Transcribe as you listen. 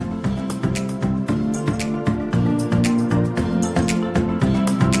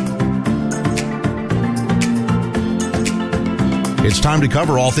It's time to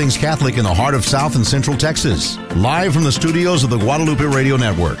cover all things Catholic in the heart of South and Central Texas. Live from the studios of the Guadalupe Radio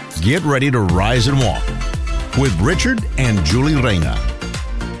Network, get ready to rise and walk with Richard and Julie Reyna.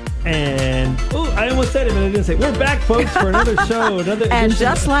 And, I almost said it, but I didn't say it. We're back, folks, for another show. And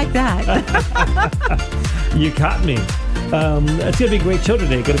just like that. You caught me. It's going to be a great show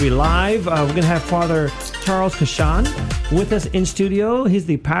today. Going to be live. We're going to have Father Charles Kashan with us in studio. He's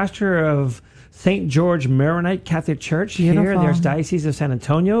the pastor of St. George Maronite Catholic Church here in the Archdiocese of San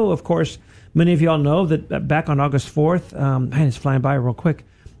Antonio. Of course, many of you all know that back on August 4th, man, it's flying by real quick,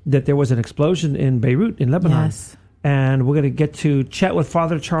 that there was an explosion in Beirut in Lebanon. Yes. And we're going to get to chat with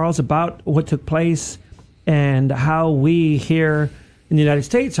Father Charles about what took place and how we here in the United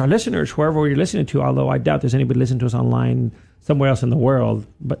States, our listeners, wherever you're listening to, although I doubt there's anybody listening to us online somewhere else in the world,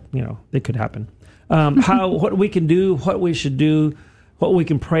 but, it could happen. What we can do, what we should do, what we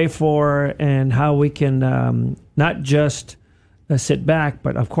can pray for, and how we can not just sit back,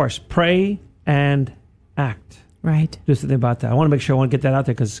 but, of course, pray and act. Right. Do something about that. I want to make sure I want to get that out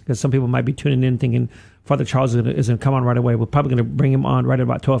there because some people might be tuning in thinking Father Charles is going to come on right away. We're probably going to bring him on right at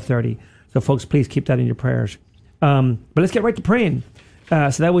about 12:30. So, folks, please keep that in your prayers. But let's get right to praying.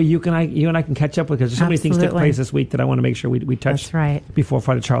 So that way you and I can catch up because there's so many things took place this week that I want to make sure we touch before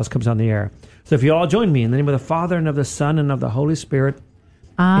Father Charles comes on the air. So if you all join me in the name of the Father and of the Son and of the Holy Spirit.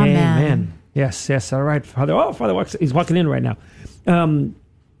 Amen. Yes. All right, Father. Oh, Father, he's walking in right now.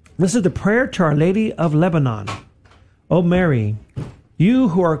 This is the prayer to Our Lady of Lebanon. O Mary, you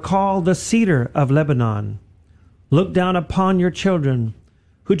who are called the cedar of Lebanon, look down upon your children,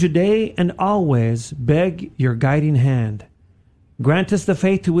 who today and always beg your guiding hand. Grant us the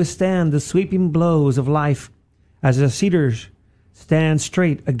faith to withstand the sweeping blows of life as the cedars stand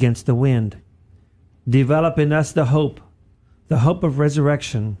straight against the wind. Develop in us the hope of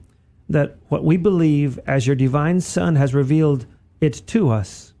resurrection, that what we believe as your divine Son has revealed it to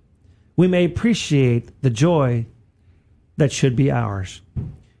us, we may appreciate the joy that should be ours.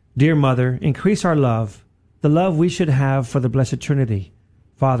 Dear Mother, increase our love, the love we should have for the Blessed Trinity,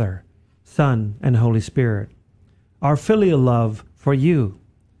 Father, Son, and Holy Spirit. Our filial love for you,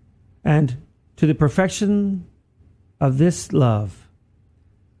 and to the perfection of this love,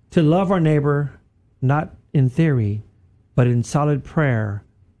 to love our neighbor not in theory, but in solid prayer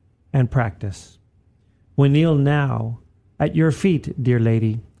and practice. We kneel now at your feet, dear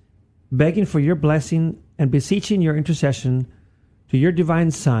Lady, begging for your blessing and beseeching your intercession to your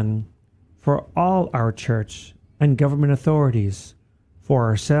divine Son for all our church and government authorities, for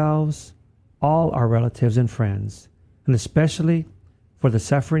ourselves, all our relatives and friends, and especially for the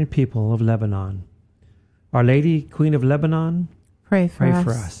suffering people of Lebanon. Our Lady, Queen of Lebanon, pray for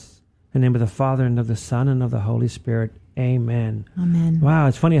us. In the name of the Father, and of the Son, and of the Holy Spirit. Amen. Amen. Wow,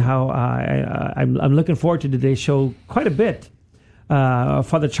 it's funny how I'm looking forward to today's show quite a bit.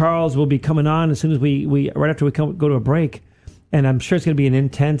 Father Charles will be coming on as soon as we right after we go to a break. And I'm sure it's going to be an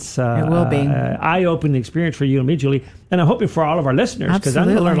intense, it will be eye-opening experience for you and me, Julie. And I'm hoping for all of our listeners, because I'm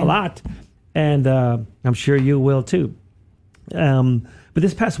going to learn a lot. And I'm sure you will, too. But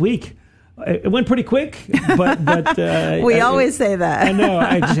this past week, it went pretty quick. But we always say that. I know.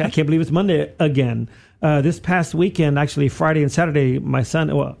 I can't believe it's Monday again. This past weekend, actually, Friday and Saturday, my son,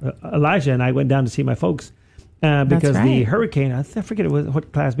 Elijah, and I went down to see my folks. Because the hurricane, I forget it was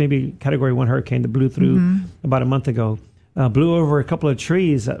what class, maybe Category 1 hurricane that blew through about a month ago, blew over a couple of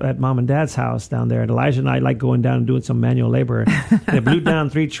trees at Mom and Dad's house down there. And Elijah and I like going down and doing some manual labor. And it blew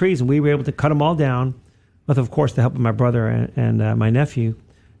down 3 trees, and we were able to cut them all down with, of course, the help of my brother and my nephew,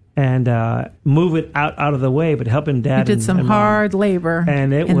 and move it out of the way, but helping Dad. You did some hard labor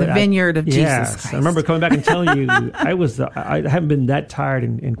in the vineyard of Jesus Christ. I remember coming back and telling you I haven't been that tired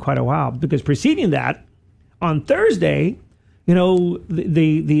in quite a while, because preceding that, on Thursday,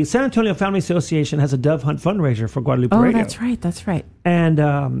 the San Antonio Family Association has a dove hunt fundraiser for Guadalupe Radio. Oh, that's right. And,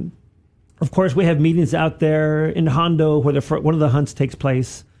 of course, we have meetings out there in Hondo where one of the hunts takes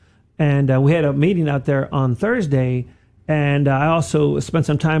place. And we had a meeting out there on Thursday. And I also spent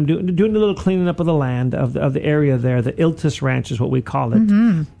some time doing a little cleaning up of the land of the area there. The Iltis Ranch is what we call it.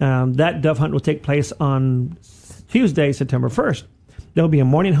 That dove hunt will take place on Tuesday, September 1st. There'll be a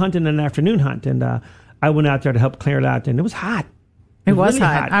morning hunt and an afternoon hunt. And I went out there to help clear it out, and it was hot. It was really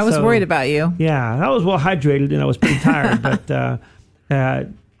hot. I was worried about you. Yeah, I was well hydrated, and I was pretty tired.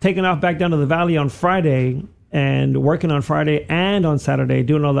 But taking off back down to the valley on Friday and working on Friday and on Saturday,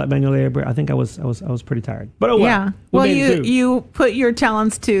 doing all that manual labor, I think I was pretty tired. But yeah. Well, you put your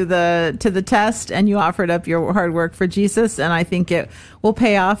talents to the test, and you offered up your hard work for Jesus, and I think it will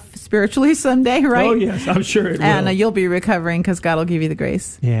pay off spiritually someday, right? Oh yes, I'm sure it will. And you'll be recovering because God will give you the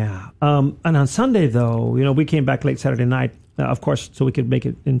grace. Yeah. And on Sunday, though, we came back late Saturday night, of course, so we could make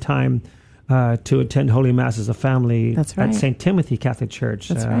it in time to attend Holy Mass as a family. That's right. At St. Timothy Catholic Church.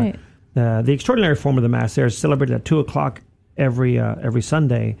 That's right. The extraordinary form of the Mass there is celebrated at 2:00 every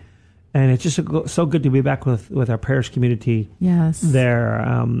Sunday. And it's just so good to be back with our parish community. Yes. There.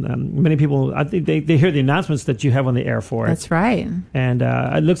 Many people, I think they hear the announcements that you have on the air for it. That's right. And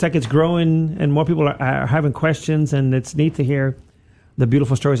it looks like it's growing, and more people are having questions, and it's neat to hear the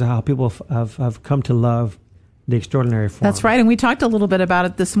beautiful stories of how people have come to love the extraordinary form. That's right. And we talked a little bit about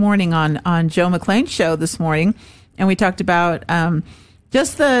it this morning on Joe McClain's show this morning, and we talked about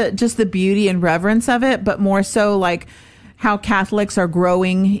just the beauty and reverence of it, but more so like how Catholics are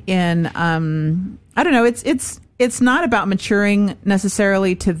growing in, I don't know, it's not about maturing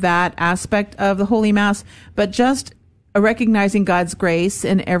necessarily to that aspect of the Holy Mass, but just recognizing God's grace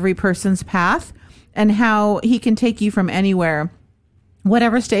in every person's path and how he can take you from anywhere,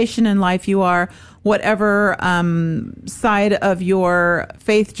 whatever station in life you are, whatever side of your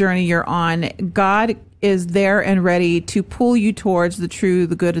faith journey you're on. God is there and ready to pull you towards the true,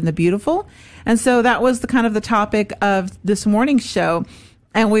 the good, and the beautiful. And so that was the kind of the topic of this morning's show.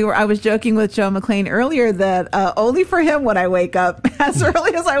 And I was joking with Joe McClain earlier that only for him would I wake up as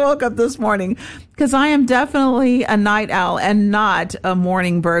early as I woke up this morning, because I am definitely a night owl and not a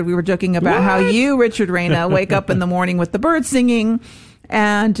morning bird. We were joking about how you, Richard Reyna, wake up in the morning with the birds singing,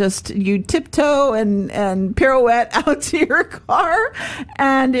 and just you tiptoe and pirouette out to your car.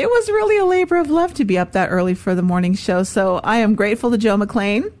 And it was really a labor of love to be up that early for the morning show. So I am grateful to Joe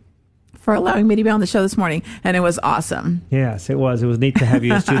McClain for allowing me to be on the show this morning. And it was awesome. Yes, it was. It was neat to have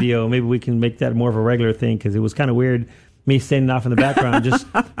you in studio. Maybe we can make that more of a regular thing, because it was kind of weird me standing off in the background, just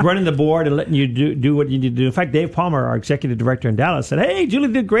running the board and letting you do what you need to do. In fact, Dave Palmer, our executive director in Dallas, said, "Hey,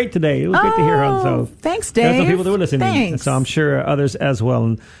 Julie did great today." It was great to hear her. So thanks, Dave. There's some people that were listening. Thanks. So I'm sure others as well.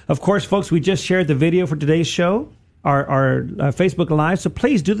 And of course, folks, we just shared the video for today's show, our Facebook Live. So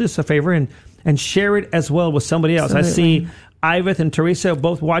please do this a favor and share it as well with somebody else. Absolutely. I see Iveth and Teresa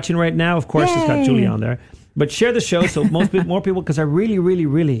both watching right now. Of course, she's got Julie on there. But share the show so more people, because I really, really,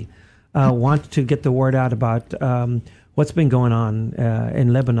 really want to get the word out about what's been going on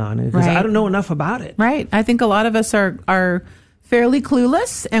in Lebanon, because I don't know enough about it. Right. I think a lot of us are fairly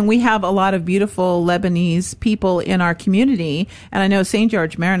clueless, and we have a lot of beautiful Lebanese people in our community. And I know St.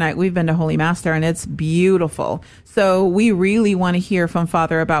 George Maronite, we've been to Holy Mass there, and it's beautiful. So we really want to hear from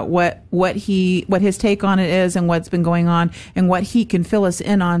Father about what his take on it is, and what's been going on, and what he can fill us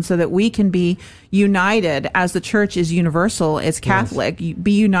in on, so that we can be united as the church is universal, as Catholic,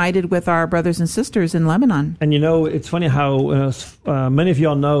 be united with our brothers and sisters in Lebanon. And it's funny how many of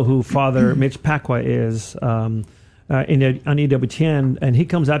y'all know who Father Mitch Pacwa is. On EWTN, and he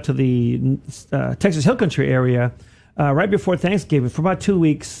comes out to the Texas Hill Country area right before Thanksgiving for about 2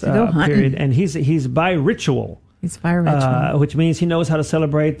 weeks period, and he's by ritual. He's by ritual, which means he knows how to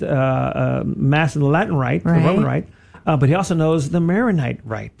celebrate Mass in the Latin Rite, the Roman Rite, but he also knows the Maronite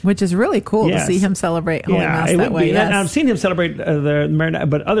Rite, which is really cool to see him celebrate Holy Mass that way. And I've seen him celebrate the Maronite,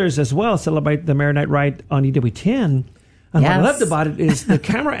 but others as well celebrate the Maronite Rite on EWTN. And what I loved about it is the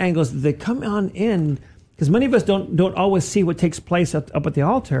camera angles that they come on in. Because many of us don't always see what takes place up at the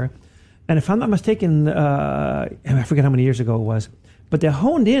altar. And if I'm not mistaken, I forget how many years ago it was, but they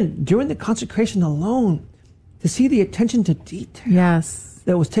honed in during the consecration alone to see the attention to detail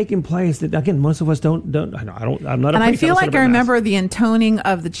that was taking place. That, again, most of us don't. I'm not a priest. And I feel like I remember the intoning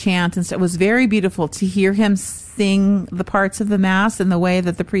of the chant, and so it was very beautiful to hear him sing the parts of the Mass in the way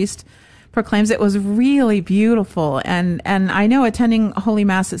that the priest proclaims. It was really beautiful, and I know attending Holy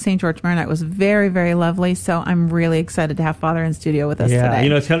Mass at St. George Maronite was very, very lovely. So I'm really excited to have Father in studio with us today.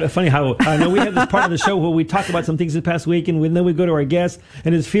 It's kind of funny how I know we have this part of the show where we talk about some things this past week, and then we go to our guests,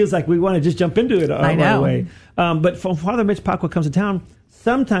 and it feels like we want to just jump into it right away. But from Father Mitch Pacwa comes to town,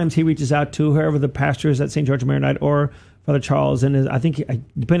 sometimes he reaches out to whoever the pastor is at St. George Maronite or Father Charles, and I think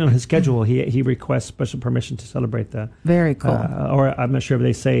depending on his schedule, he requests special permission to celebrate the. Very cool. Or I'm not sure if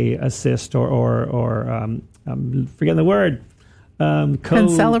they say assist or I'm forgetting the word.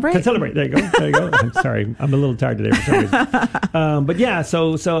 Concelebrate. Concelebrate. There you go. I'm sorry, I'm a little tired today for some reason. But yeah,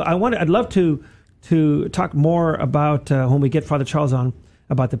 so I'd love to talk more about when we get Father Charles on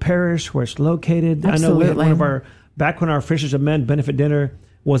about the parish, where it's located. Absolutely. I know we had one of back when our Fishers of Men benefit dinner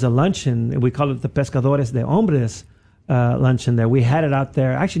was a luncheon, and we called it the Pescadores de Hombres. Luncheon there. We had it out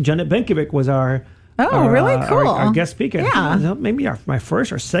there. Actually, Janet Benkovic was our really cool our guest speaker. Yeah, maybe my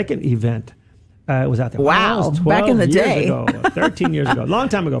first or second event was out there. Wow, was 12 back in the years day, ago, 13 years ago, long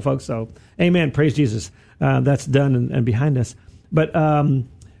time ago, folks. So, amen. Praise Jesus. That's done and behind us. But so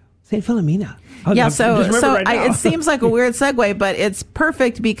St. Philomena. Yeah, I'm so just remembered right now. it seems like a weird segue, but it's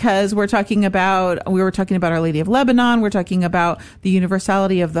perfect because we were talking about Our Lady of Lebanon. We're talking about the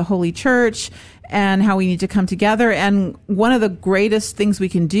universality of the Holy Church and how we need to come together. And one of the greatest things we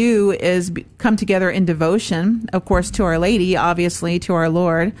can do is come together in devotion, of course, to Our Lady, obviously, to our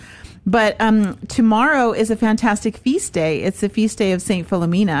Lord. But tomorrow is a fantastic feast day. It's the feast day of St.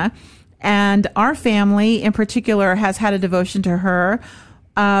 Philomena. And our family in particular has had a devotion to her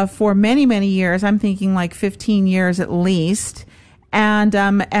for many, many years. I'm thinking like 15 years at least.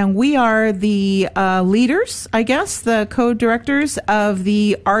 And we are the leaders, I guess, the co-directors of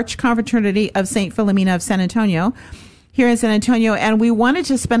the Arch Confraternity of St. Philomena of San Antonio here in San Antonio. And we wanted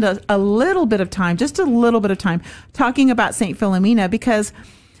to spend a little bit of time, just a little bit of time, talking about St. Philomena, because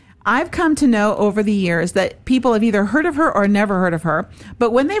I've come to know over the years that people have either heard of her or never heard of her. But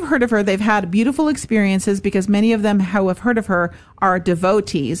when they've heard of her, they've had beautiful experiences because many of them who have heard of her are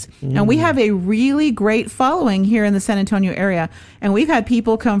devotees. And we have a really great following here in the San Antonio area. And we've had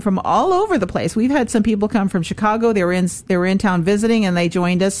people come from all over the place. We've had some people come from Chicago. They were in town visiting and they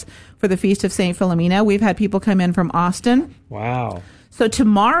joined us for the Feast of St. Philomena. We've had people come in from Austin. Wow. So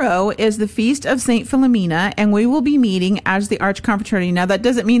tomorrow is the Feast of St. Philomena, and we will be meeting as the Arch Confraternity. Now, that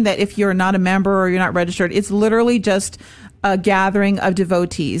doesn't mean that if you're not a member or you're not registered, it's literally just a gathering of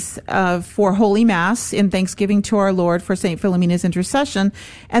devotees for Holy Mass in thanksgiving to our Lord for St. Philomena's intercession.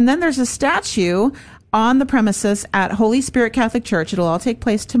 And then there's a statue on the premises at Holy Spirit Catholic Church. It'll all take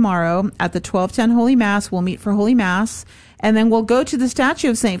place tomorrow at the 1210 Holy Mass. We'll meet for Holy Mass. And then we'll go to the statue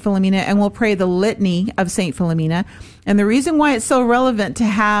of St. Philomena and we'll pray the litany of St. Philomena. And the reason why it's so relevant to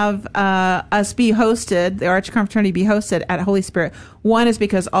have us be hosted, the Arch Confraternity be hosted at Holy Spirit, one is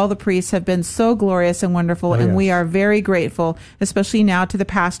because all the priests have been so glorious and wonderful, and we are very grateful, especially now to the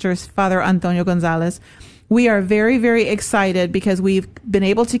pastors, Father Antonio Gonzalez. We are very, very excited because we've been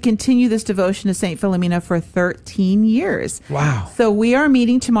able to continue this devotion to St. Philomena for 13 years. Wow. So we are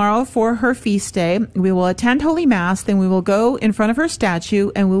meeting tomorrow for her feast day. We will attend Holy Mass, then we will go in front of her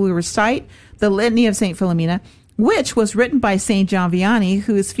statue and we will recite the litany of St. Philomena, which was written by St. John Vianney,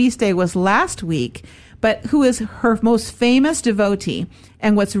 whose feast day was last week, but who is her most famous devotee.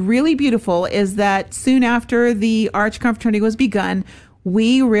 And what's really beautiful is that soon after the Arch Confraternity was begun,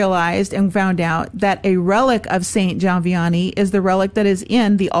 we realized and found out that a relic of St. John Vianney is the relic that is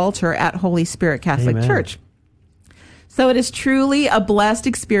in the altar at Holy Spirit Catholic Church. So it is truly a blessed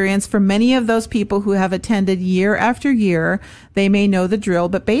experience for many of those people who have attended year after year. They may know the drill,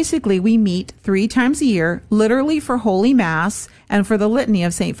 but basically we meet 3 times a year, literally for Holy Mass and for the Litany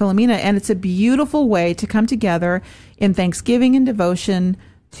of St. Philomena. And it's a beautiful way to come together in thanksgiving and devotion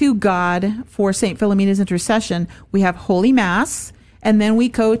to God for St. Philomena's intercession. We have Holy Mass, and then we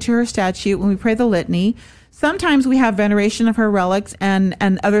go to her statue and we pray the litany. Sometimes we have veneration of her relics and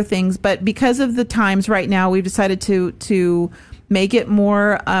other things, but because of the times right now, we've decided to make it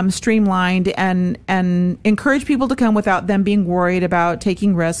more streamlined and encourage people to come without them being worried about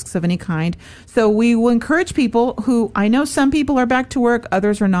taking risks of any kind. So we will encourage people who, I know some people are back to work,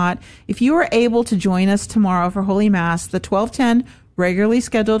 others are not. If you are able to join us tomorrow for Holy Mass, the 12:10 regularly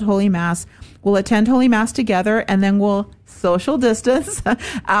scheduled Holy Mass, we'll attend Holy Mass together, and then we'll social distance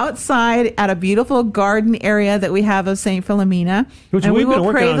outside at a beautiful garden area that we have of St. Philomena. Which and we we've been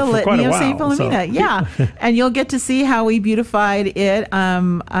will pray working the on for quite litany a of St. while, Philomena. so. Yeah. And you'll get to see how we beautified it.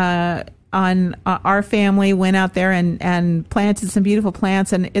 Our family went out there and planted some beautiful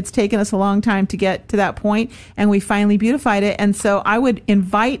plants, and it's taken us a long time to get to that point, and we finally beautified it. And so I would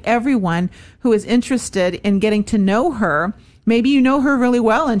invite everyone who is interested in getting to know her. Maybe you know her really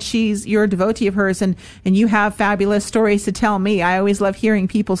well and you're a devotee of hers and you have fabulous stories to tell me. I always love hearing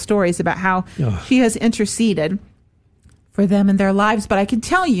people's stories about how she has interceded for them in their lives. But I can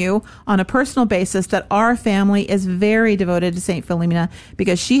tell you on a personal basis that our family is very devoted to St. Philomena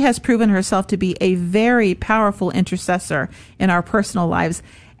because she has proven herself to be a very powerful intercessor in our personal lives.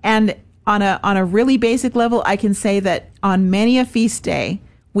 And on a really basic level, I can say that on many a feast day,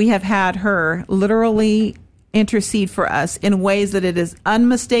 we have had her literally intercede for us in ways that it is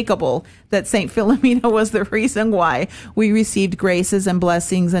unmistakable that St. Philomena was the reason why we received graces and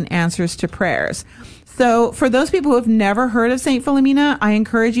blessings and answers to prayers. So for those people who have never heard of St. Philomena, I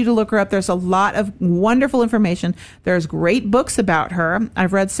encourage you to look her up. There's a lot of wonderful information. There's great books about her.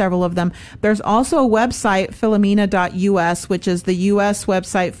 I've read several of them. There's also a website, philomena.us, which is the U.S.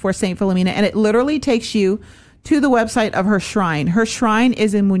 website for St. Philomena, and it literally takes you to the website of her shrine. Her shrine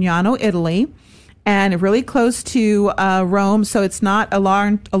is in Mugnano, Italy, and really close to Rome, so it's not a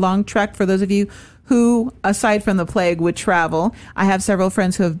long trek for those of you who, aside from the plague, would travel. I have several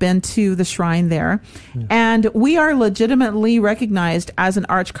friends who have been to the shrine there. Yeah. And we are legitimately recognized as an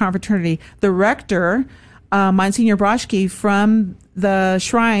arch confraternity. The rector, Monsignor Broschke from the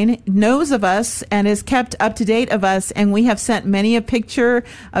shrine, knows of us and is kept up to date of us. And we have sent many a picture,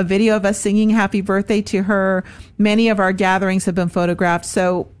 a video of us singing happy birthday to her. Many of our gatherings have been photographed.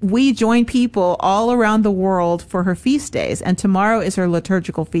 So we join people all around the world for her feast days. And tomorrow is her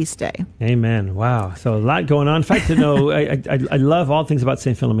liturgical feast day. Amen. Wow. So a lot going on. In fact, I love all things about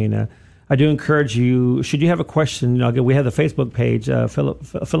St. Philomena. I do encourage you, should you have a question, we have the Facebook page,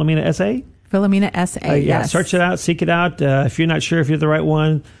 Philomena S.A.? Philomena S.A., yes. Search it out, seek it out. If you're not sure if you're the right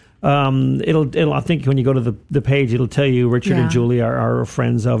one, it'll. I think when you go to the page, it'll tell you Richard and Julie are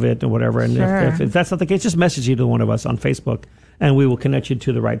friends of it and whatever. And if that's not the case, just message you to one of us on Facebook, and we will connect you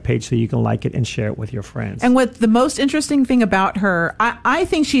to the right page so you can like it and share it with your friends. And what the most interesting thing about her, I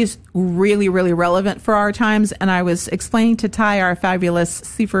think she's really, really relevant for our times. And I was explaining to Ty, our fabulous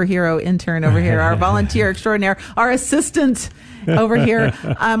superhero intern over here, our volunteer extraordinaire, our assistant over here.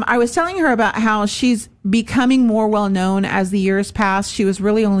 I was telling her about how she's becoming more well known as the years pass. She was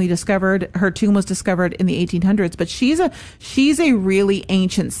really only discovered, her tomb was discovered in the 1800s, but she's a really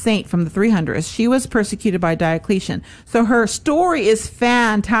ancient saint from the 300s. She was persecuted by Diocletian. So her story is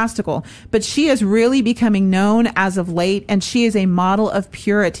fantastical, but she is really becoming known as of late, and she is a model of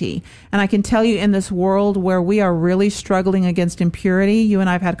purity. And I can tell you, in this world where we are really struggling against impurity, you and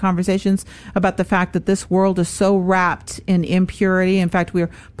I have had conversations about the fact that this world is so wrapped in impurity. In fact,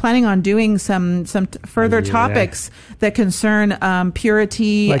 we're planning on doing some further topics that concern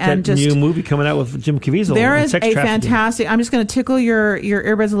purity, like and that just new movie coming out with Jim Caviezel. There is a fantastic. I'm just going to tickle your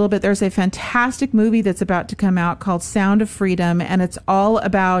earbuds a little bit. There's a fantastic movie that's about to come out called Sound of Freedom, and it's all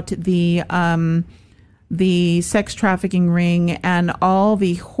about the sex trafficking ring and all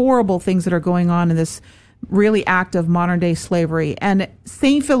the horrible things that are going on in this really act of modern day slavery. And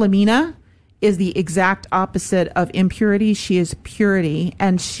Saint Philomena is the exact opposite of impurity. She is purity,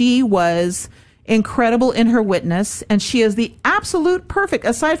 and she was incredible in her witness, and she is the absolute perfect,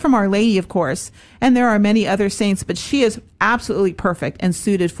 aside from Our Lady, of course, and there are many other saints, but she is absolutely perfect and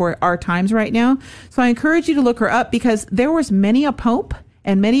suited for our times right now. So I encourage you to look her up, because there was many a pope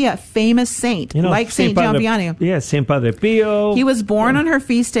and many a famous saint, like Saint John Vianney. Yeah, Saint Padre Pio. He was born on her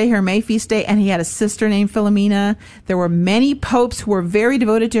feast day, her May feast day, and he had a sister named Philomena. There were many popes who were very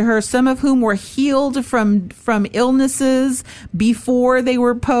devoted to her, some of whom were healed from illnesses before they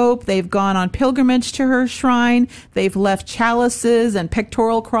were pope. They've gone on pilgrimage to her shrine. They've left chalices and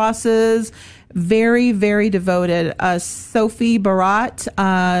pectoral crosses. Very, very devoted. Sophie Barat,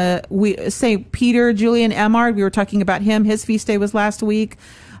 St. Peter Julian Emard, we were talking about him. His feast day was last week.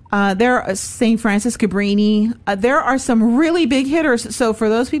 There are St. Francis Cabrini. There are some really big hitters. So for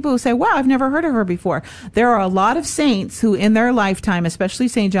those people who say, wow, I've never heard of her before, there are a lot of saints who in their lifetime, especially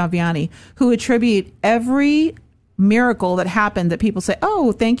St. John Vianney, who attribute every miracle that happened that people say,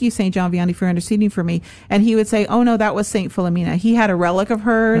 oh, thank you, St. John Vianney, for interceding for me. And he would say, oh, no, that was St. Philomena. He had a relic of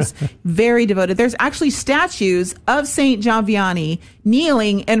hers, very devoted. There's actually statues of St. John Vianney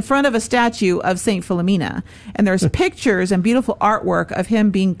kneeling in front of a statue of St. Philomena. And there's pictures and beautiful artwork of him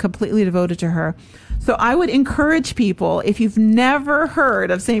being completely devoted to her. So I would encourage people, if you've never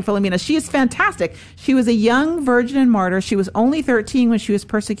heard of St. Philomena, she is fantastic. She was a young virgin and martyr. She was only 13 when she was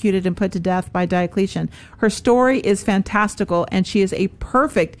persecuted and put to death by Diocletian. Her story is fantastical, and she is a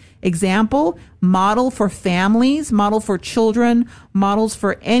perfect example, model for families, model for children, models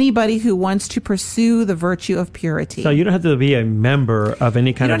for anybody who wants to pursue the virtue of purity. So you don't have to be a member of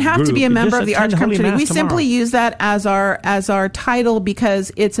any kind of group. You don't have to be a member of the Arch Confraternity. We tomorrow. Simply use that as our title,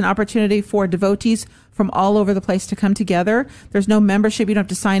 because it's an opportunity for devotees from all over the place to come together. There's no membership. You don't have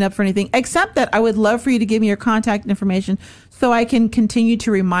to sign up for anything, except that I would love for you to give me your contact information so I can continue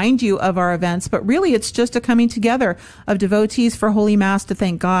to remind you of our events. But really, it's just a coming together of devotees for Holy Mass to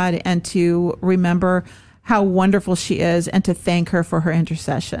thank God and to remember how wonderful she is and to thank her for her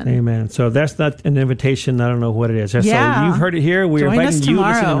intercession. Amen. So that's not an invitation. I don't know what it is. Yeah. So you've heard it here. We're inviting you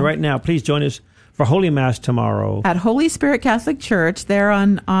listening right now. Please join us for Holy Mass tomorrow at Holy Spirit Catholic Church. There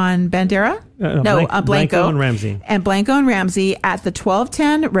on Bandera. Blanco and Ramsey. And Blanco and Ramsey at the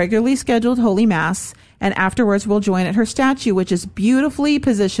 12:10 regularly scheduled Holy Mass. And afterwards, we'll join at her statue, which is beautifully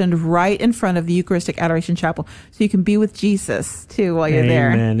positioned right in front of the Eucharistic Adoration Chapel. So you can be with Jesus, too, while you're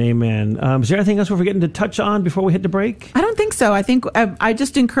there. Amen. Is there anything else we're forgetting to touch on before we hit the break? I don't think so. I think I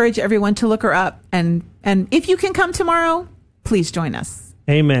just encourage everyone to look her up. And if you can come tomorrow, please join us.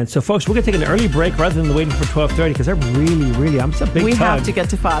 Amen. So, folks, we're going to take an early break rather than waiting for 12:30, because they're really, I'm so big. We have to get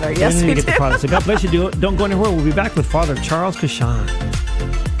to Father. Yes, we do. Get to Father. So God bless you. Don't go anywhere. We'll be back with Father Charles Kashan.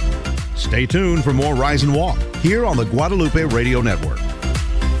 Stay tuned for more Rise and Walk here on the Guadalupe Radio Network.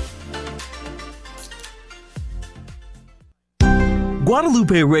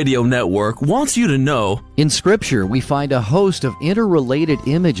 Guadalupe Radio Network wants you to know, in Scripture, we find a host of interrelated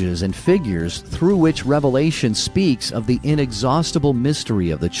images and figures through which Revelation speaks of the inexhaustible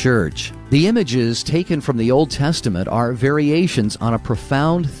mystery of the church. The images taken from the Old Testament are variations on a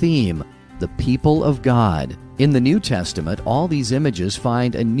profound theme, the people of God. In the New Testament, all these images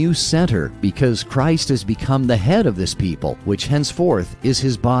find a new center because Christ has become the head of this people, which henceforth is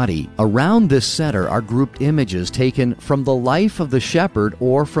his body. Around this center are grouped images taken from the life of the shepherd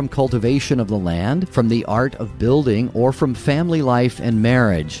or from cultivation of the land, from the art of building, or from family life and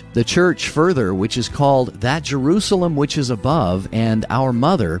marriage. The church, further, which is called that Jerusalem which is above and our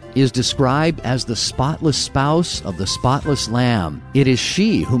mother, is described as the spotless spouse of the spotless Lamb. It is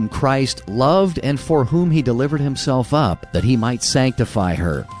she whom Christ loved and for whom he delivered himself up, that he might sanctify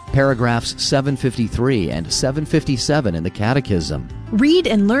her. Paragraphs 753 and 757 in the Catechism. Read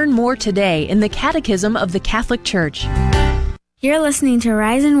and learn more today in the Catechism of the Catholic Church. You're listening to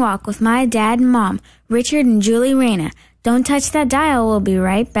Rise and Walk with my dad and mom, Richard and Julie Reyna. Don't touch that dial. We'll be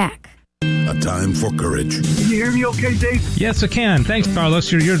right back. A time for courage. Can you hear me okay, Dave? Yes, I can. Thanks,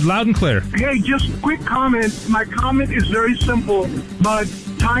 Carlos. You're loud and clear. Hey, just a quick comment. My comment is very simple, but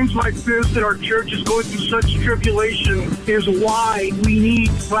times like this that our church is going through such tribulation is why we need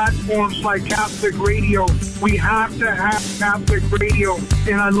platforms like Catholic Radio. We have to have Catholic Radio.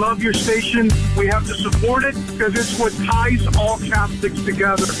 And I love your station. We have to support it because it's what ties all Catholics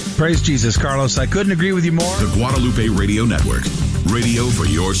together. Praise Jesus, Carlos. I couldn't agree with you more. The Guadalupe Radio Network. Radio for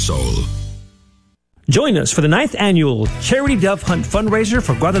your soul. Join us for the 9th annual Charity Dove Hunt fundraiser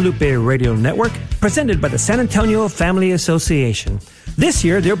for Guadalupe Radio Network, presented by the San Antonio Family Association. This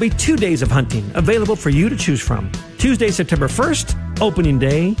year, there'll be 2 days of hunting available for you to choose from. Tuesday, September 1st, opening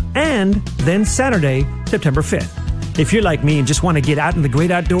day, and then Saturday, September 5th. If you're like me and just want to get out in the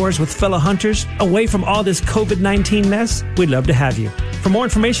great outdoors with fellow hunters, away from all this COVID-19 mess, we'd love to have you. For more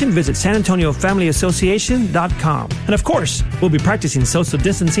information, visit SanAntonioFamilyAssociation.com. And of course, we'll be practicing social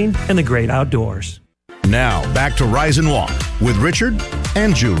distancing in the great outdoors. Now, back to Rise and Walk with Richard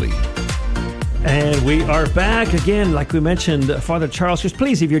and Julie. And we are back again, like we mentioned, Father Charles. Just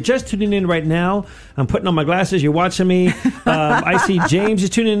please, if you're just tuning in right now, I'm putting on my glasses, you're watching me. I see James is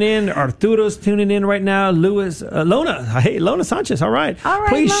tuning in, Arturo's tuning in right now, Lona. Hey, Lona Sanchez, all right.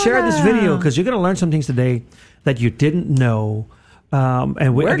 Please Lona. share this video because you're going to learn some things today that you didn't know.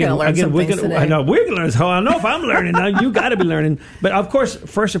 And we're going to learn some things today. I know we're going to learn. So I don't know if I'm learning now. You got to be learning. But of course,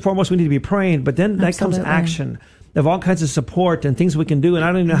 first and foremost, we need to be praying. But then that comes action of all kinds of support and things we can do. And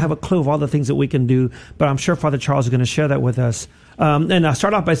I don't even have a clue of all the things that we can do. But I'm sure Father Charles is going to share that with us. And I'll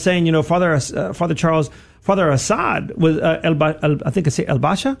start off by saying, Father Charles, Father Assad was I think I say El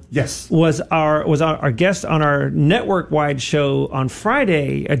Basha. Yes, was our guest on our network-wide show on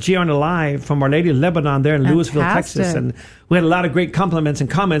Friday at Gianna Live from Our Lady of Lebanon there in Louisville, Texas, and we had a lot of great compliments and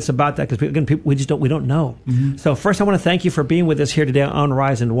comments about that because we don't know. Mm-hmm. So first, I want to thank you for being with us here today on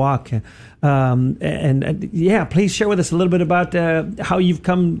Rise and Walk, and please share with us a little bit about how you've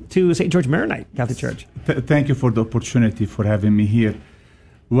come to St. George Maronite Catholic Church. Thank you for the opportunity for having me here.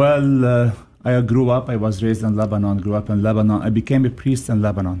 Well. I was raised in Lebanon, grew up in Lebanon. I became a priest in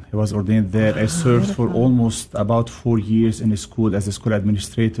Lebanon. I was ordained there. I served for almost about 4 years in a school as a school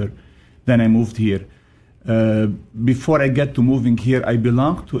administrator. Then I moved here. Before I get to moving here, I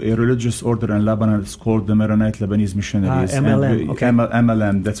belong to a religious order in Lebanon. It's called the Maronite Lebanese Missionaries. MLM, okay.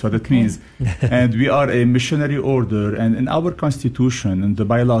 MLM, that's what it means. And we are a missionary order. And in our constitution, in the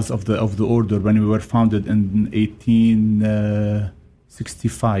bylaws of the order, when we were founded in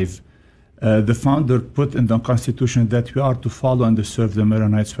 1865, the founder put in the Constitution that we are to follow and to serve the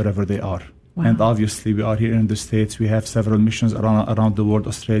Maronites wherever they are. Wow. And obviously, we are here in the States. We have several missions around the world: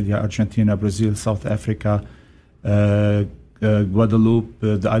 Australia, Argentina, Brazil, South Africa, Guadeloupe,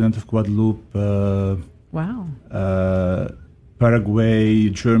 the island of Guadeloupe. Paraguay,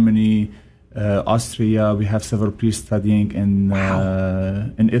 Germany, Austria. We have several priests studying in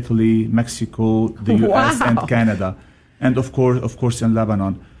Italy, Mexico, the U.S., and Canada, and of course in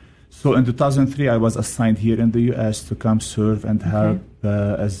Lebanon. So in 2003, I was assigned here in the U.S. to come serve and help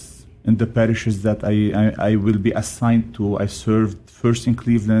as in the parishes that I will be assigned to. I served first in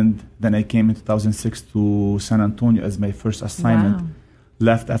Cleveland, then I came in 2006 to San Antonio as my first assignment. Wow.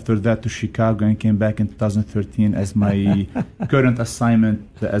 Left after that to Chicago and came back in 2013 as my current assignment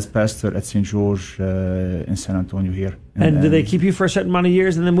as pastor at St. George in San Antonio here. And do they keep you for a certain amount of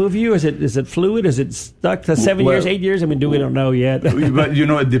years and then move you? Is it fluid? Is it stuck to 7 years, 8 years? I mean, we don't know yet. But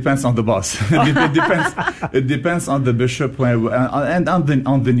it depends on the boss. It depends on the bishop and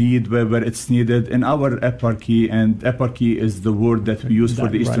on the need where it's needed. In our eparchy, and eparchy is the word that we use for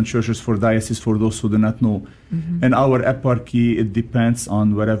the Eastern churches, for diocese, for those who do not know. In our eparchy, it depends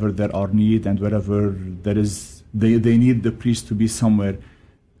on wherever there are need and wherever there is, they need the priest to be somewhere.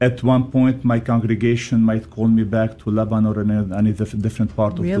 At one point, my congregation might call me back to Lebanon or any different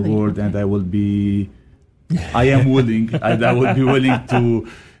part of the world, and I am willing. I will be willing to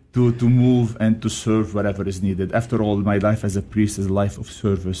move and to serve wherever is needed. After all, my life as a priest is a life of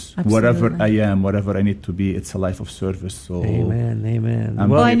service. Absolutely. Wherever I am, wherever I need to be, it's a life of service. So, amen.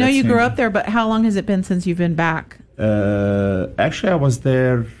 Well, I know you grew up there, but how long has it been since you've been back? Actually, I was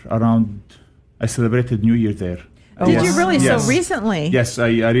there I celebrated New Year there. Did you really? Yes. So recently? Yes, I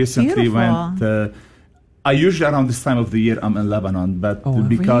recently Beautiful. went. I usually around this time of the year I'm in Lebanon, but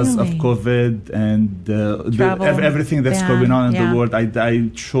because of COVID and everything that's going on in the world, I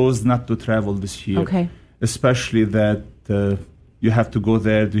chose not to travel this year. Okay. Especially that you have to go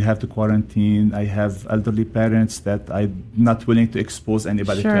there, you have to quarantine. I have elderly parents that I'm not willing to expose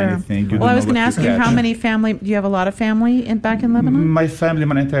anybody to anything. Well, I was going to ask you, how many family, do you have a lot of family back in Lebanon? My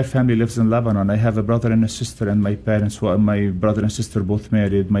entire family lives in Lebanon. I have a brother and a sister, and my brother and sister both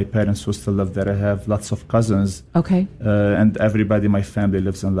married. My parents who still live there. I have lots of cousins. Okay. And everybody, my family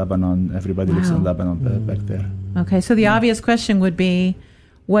lives in Lebanon. Everybody lives in Lebanon back there. Okay, so the obvious question would be,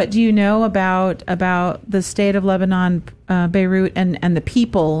 what do you know about the state of Lebanon, Beirut, and the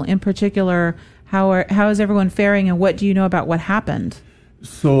people in particular? How is everyone faring, and what do you know about what happened?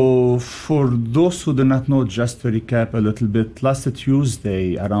 So, for those who do not know, just to recap a little bit, last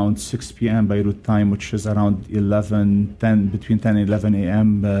Tuesday around 6 p.m. Beirut time, which is around between 10 and 11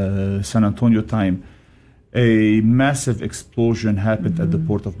 a.m. San Antonio time, a massive explosion happened at the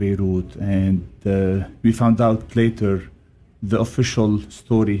port of Beirut, and we found out later. The official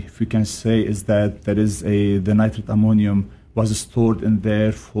story, if we can say, is that the nitrate ammonium was stored in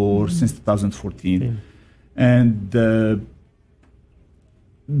there since 2014, and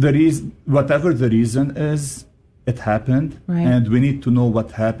whatever the reason is, it happened, and we need to know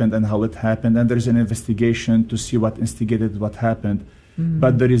what happened and how it happened, and there is an investigation to see what instigated what happened.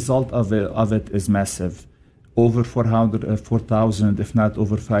 But the result of it is massive. Over 4,000, if not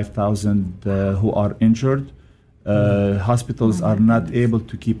over 5,000, who are injured. Hospitals are not able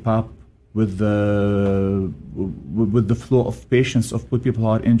to keep up with the flow of patients of people who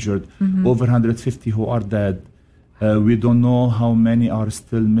are injured. Over 150 who are dead. We don't know how many are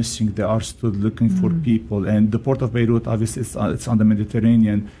still missing. They are still looking for people. And the port of Beirut, obviously, it's on the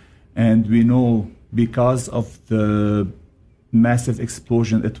Mediterranean, and we know because of the massive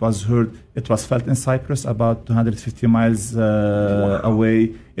explosion, it was felt in Cyprus, about 250 miles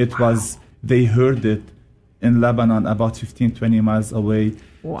away. They heard it in Lebanon, about 15-20 miles away.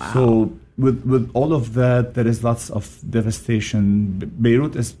 Wow. So with all of that, there is lots of devastation.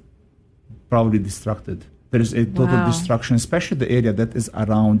 Beirut is probably destructed. There is a total destruction, especially the area that is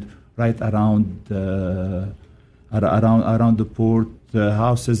around the port.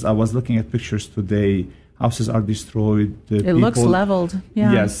 Houses, I was looking at pictures today. Houses are destroyed. It looks leveled.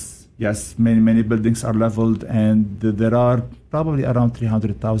 Yeah. Yes. Many buildings are leveled, and there are probably around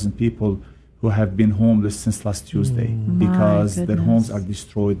 300,000 people who have been homeless since last Tuesday because their homes are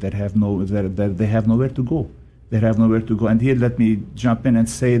destroyed. They have nowhere to go. And here, let me jump in and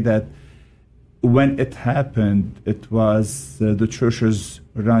say that when it happened, it was the churches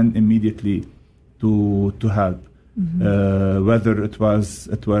ran immediately to help. Whether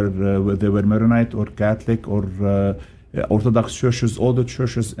they were Maronite or Catholic or Orthodox churches, all the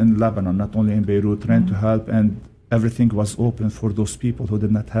churches in Lebanon, not only in Beirut, ran to help, and everything was open for those people who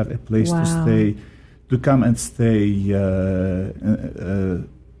did not have a place to stay, to come and stay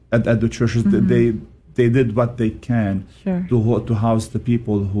at the churches. They did what they can to house the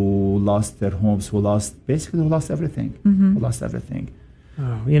people who lost their homes, who lost everything.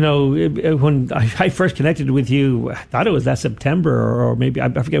 When I first connected with you, I thought it was that September or maybe I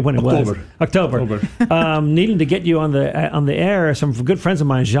forget when it was. October. Needing to get you on the air. Some good friends of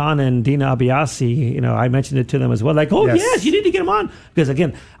mine, Jean and Dina Abiasi, I mentioned it to them as well. Like, yes, you need to get them on because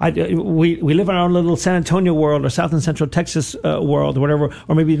again, we live in our own little San Antonio world or South and Central Texas world or whatever,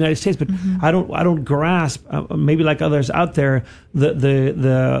 or maybe the United States. But I don't grasp maybe like others out there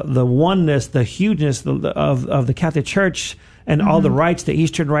the oneness, the hugeness of the Catholic Church. And all the rites, the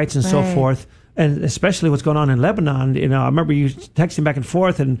Eastern rites and so forth. and especially what's going on in Lebanon. I remember you texting back and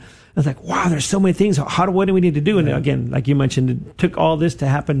forth, and I was like, wow, there's so many things. What do we need to do? And again, like you mentioned, it took all this to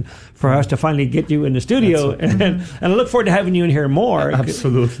happen for us to finally get you in the studio. And I look forward to having you in here more.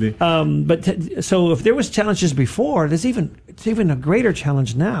 Absolutely. So if there was challenges before, it's even a greater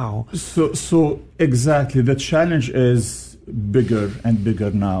challenge now. So exactly, the challenge is bigger and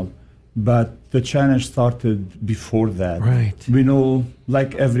bigger now. But the challenge started before that. Right. We know,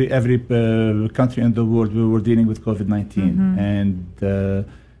 like every country in the world, we were dealing with COVID-19, and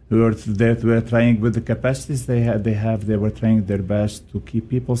we were trying with the capacities they were trying their best to keep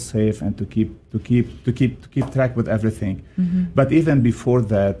people safe and to keep track with everything. But even before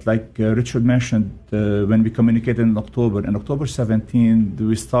that, like Richard mentioned, when we communicated in October 17, the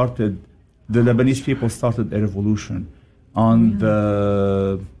Lebanese people started a revolution on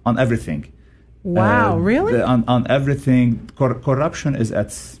everything. Wow, really? On everything. Corruption is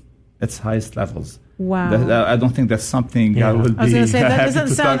at its highest levels. Wow. I don't think that's something I would be. I was going to say, that happy doesn't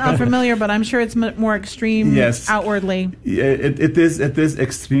to sound talk about. unfamiliar, but I'm sure it's more extreme outwardly. It is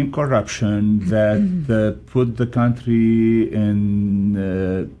extreme corruption that put the country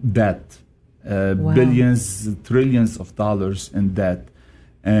in debt, billions, trillions of dollars in debt.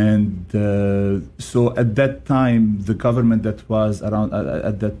 And so at that time, the government that was around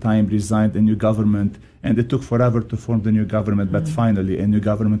at that time resigned, a new government, and it took forever to form the new government, but finally a new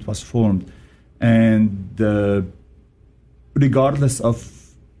government was formed. And regardless of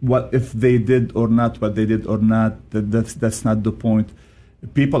what they did or not, that's not the point.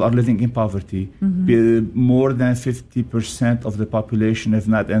 People are living in poverty. More than 50% of the population, if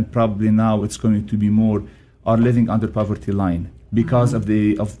not, and probably now it's going to be more, are living under poverty line because of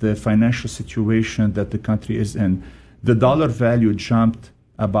the financial situation that the country is in. The dollar value jumped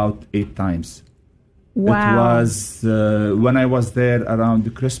about 8 times. Wow. It was, when I was there around the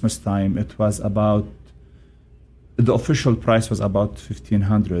Christmas time, it was about, the official price was about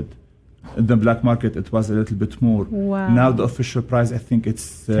 $1,500. In the black market, it was a little bit more. Wow. Now the official price, I think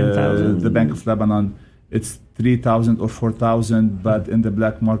it's, the Bank of Lebanon, it's 3,000 or 4,000, but in the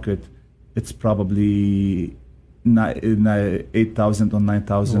black market, it's probably 8,000 or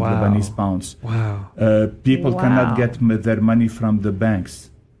 9,000 Lebanese pounds. Wow. People cannot get their money from the banks.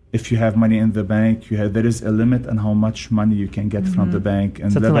 If you have money in the bank, there is a limit on how much money you can get from the bank.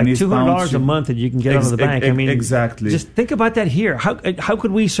 And something Lebanese like $200 pounds, a month that you can get out of the bank. I mean, exactly. Just think about that here. How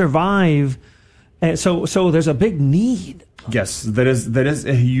could we survive? So there's a big need. Yes, there is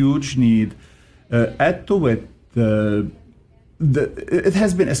a huge need. Add to it, it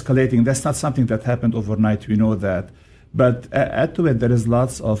has been escalating. That's not something that happened overnight. We know that. But add to it, there is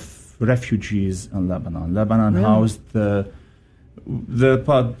lots of refugees in Lebanon. Lebanon housed the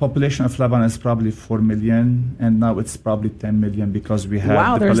population of Lebanon is probably 4 million, and now it's probably 10 million because we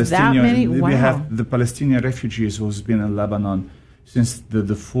have the Palestinian. We have the Palestinian refugees who's been in Lebanon since the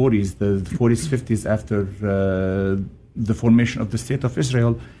 40s, the 40s, 50s, after the formation of the State of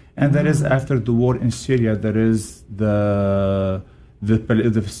Israel. And there is, after the war in Syria, there is the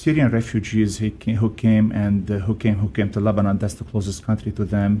Syrian refugees who came to Lebanon. That's the closest country to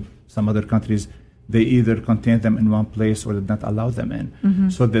them. Some other countries, they either contain them in one place or did not allow them in.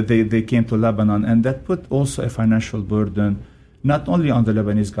 So that they came to Lebanon, and that put also a financial burden, not only on the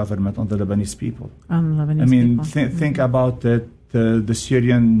Lebanese government, on the Lebanese people. On the Lebanese people. Think about it. The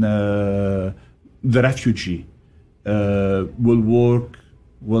Syrian, the refugee will work.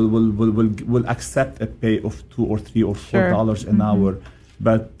 Will accept a pay of $2 or $3 or $4 an hour,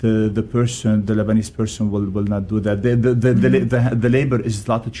 but the Lebanese person will not do that. The labor is a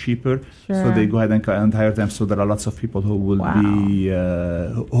lot cheaper, so they go ahead and hire them. So there are lots of people who will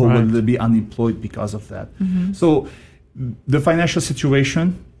be unemployed because of that. So the financial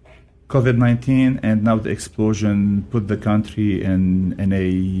situation, COVID-19, and now the explosion put the country in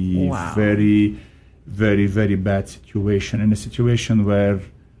a very, very, very bad situation. In a situation where,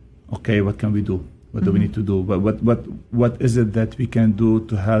 okay, what can we do? What do we need to do? What is it that we can do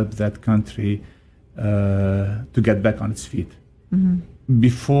to help that country to get back on its feet?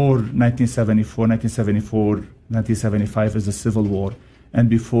 Before 1975 is the civil war, and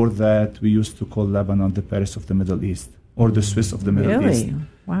before that we used to call Lebanon the Paris of the Middle East, or the Swiss of the Middle East.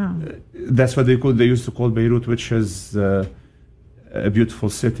 Wow. That's what they used to call Beirut, which is a beautiful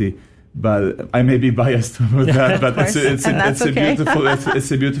city. But I may be biased with that. But it's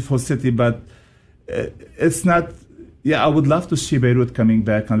a beautiful city. But it's not. Yeah, I would love to see Beirut coming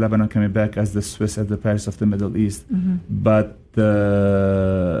back and Lebanon coming back as the Swiss, as the Paris of the Middle East. But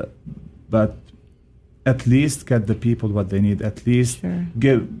at least get the people what they need. At least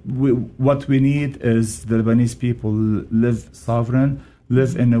what we need is the Lebanese people live sovereign,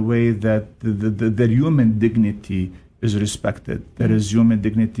 live in a way that their human dignity is respected. There is human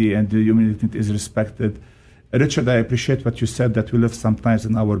dignity, and the human dignity is respected. Richard, I appreciate what you said, that we live sometimes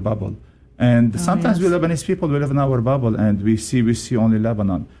in our bubble. And sometimes we Lebanese people, we live in our bubble, and we see only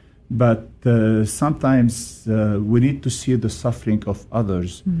Lebanon. But sometimes we need to see the suffering of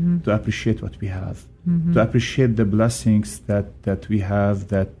others to appreciate what we have, to appreciate the blessings that we have,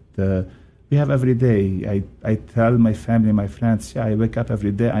 that we have every day. I tell my family, my friends, I wake up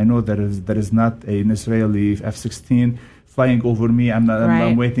every day. I know there is not an Israeli F-16 flying over me.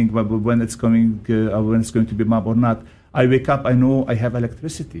 I'm waiting when it's going to be mob or not. I wake up, I know I have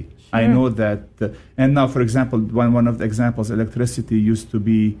electricity. Sure. I know that. And now, for example, one of the examples, electricity used to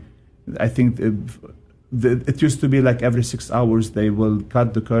be, I think it used to be like every 6 hours they will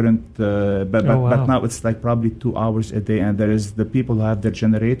cut the current, but now it's like probably 2 hours a day. And there is the people who have their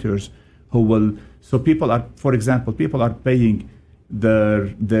generators who will. So people are, for example, people are paying their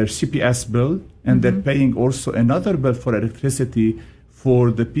CPS bill, and they're paying also another bill for electricity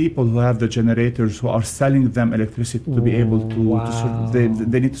for the people who have the generators who are selling them electricity to be able to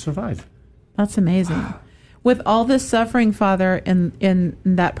they need to survive. That's amazing. With all this suffering, Father, in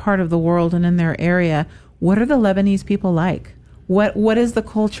that part of the world and in their area, what are the Lebanese people like? What is the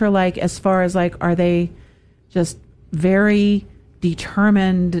culture like as far as like, are they just very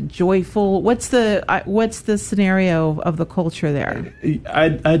determined, joyful? What's the scenario of the culture there?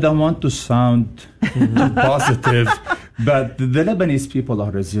 I don't want to sound too positive, but the Lebanese people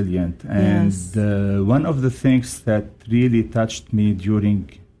are resilient. And one of the things that really touched me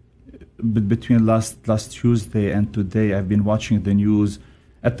between last Tuesday and today, I've been watching the news.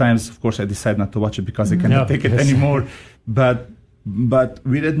 At times, of course, I decide not to watch it because I cannot take it anymore. But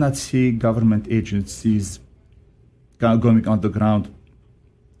we did not see government agencies going on the ground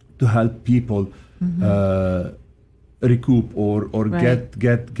to help people recoup or get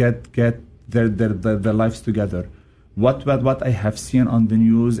their lives together. What I have seen on the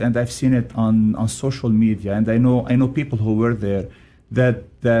news, and I've seen it on social media, and I know people who were there, that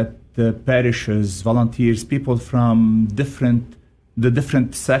the parishes, volunteers, people from the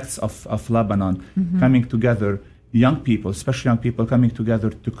different sects of Lebanon coming together, young people, especially young people coming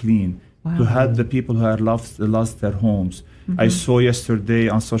together to clean, to help the people who have lost their homes. I saw yesterday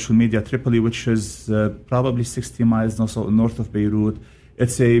on social media Tripoli, which is probably 60 miles north of Beirut.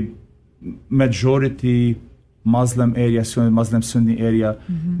 It's a majority Muslim area, Muslim Sunni area.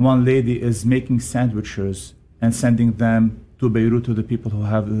 One lady is making sandwiches and sending them to Beirut to the people who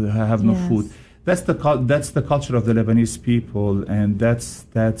have no food. That's the culture of the Lebanese people, and that's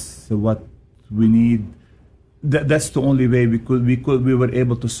what we need. That's the only way we were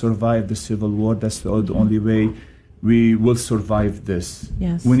able to survive the civil war. That's the only way we will survive this.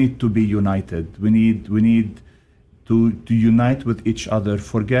 Yes. We need to be united. We need to unite with each other.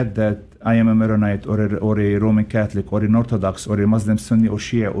 Forget that I am a Maronite or a Roman Catholic or an Orthodox or a Muslim Sunni or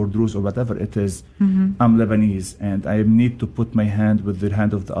Shia or Druze or whatever it is. I'm Lebanese, and I need to put my hand with the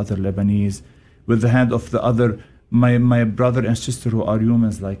hand of the other Lebanese, with the hand of the other, my brother and sister who are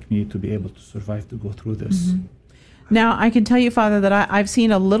humans like me, to be able to survive, to go through this. Now, I can tell you, Father, that I've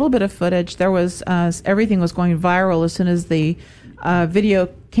seen a little bit of footage. There was everything was going viral as soon as the video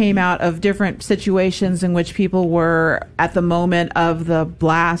came out of different situations in which people were at the moment of the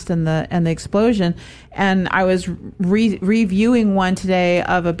blast and the explosion. And I was reviewing one today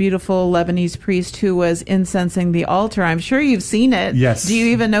of a beautiful Lebanese priest who was incensing the altar. I'm sure you've seen it. Yes. Do you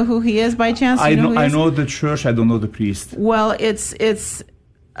even know who he is by chance? I know the church. I don't know the priest. Well, it's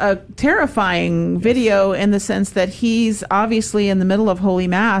a terrifying video in the sense that he's obviously in the middle of Holy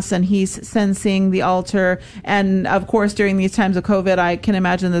Mass and he's censing the altar. And of course, during these times of COVID, I can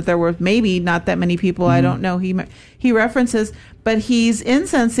imagine that there were maybe not that many people. I don't know. He references, but he's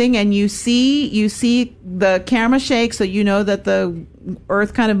incensing, and you see the camera shake, so you know that the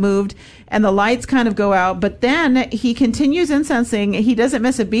earth kind of moved and the lights kind of go out. But then he continues incensing. He doesn't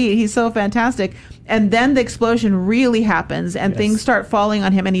miss a beat. He's so fantastic. And then the explosion really happens, and things start falling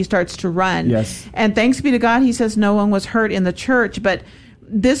on him, and he starts to run. Yes. And thanks be to God, he says no one was hurt in the church. But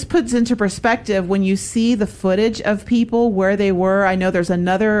this puts into perspective when you see the footage of people where they were. I know there's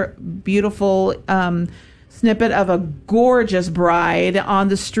another beautiful snippet of a gorgeous bride on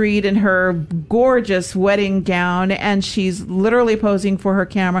the street in her gorgeous wedding gown, and she's literally posing for her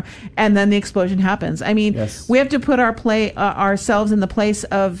camera, and then the explosion happens. I mean, we have to put ourselves in the place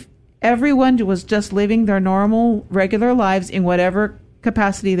of everyone who was just living their normal, regular lives in whatever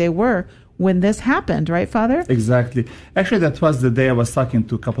capacity they were when this happened, right, Father? Exactly. Actually, that was the day I was talking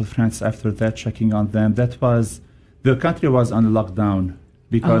to a couple of friends after that, checking on them. The country was on lockdown.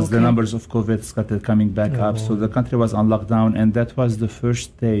 because the numbers of COVID started coming back up. So the country was on lockdown, and that was the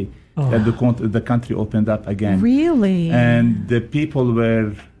first day that the country opened up again. Really? And the people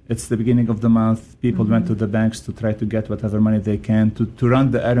were, it's the beginning of the month, people went to the banks to try to get whatever money they can, to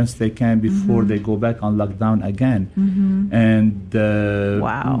run the errands they can before they go back on lockdown again. And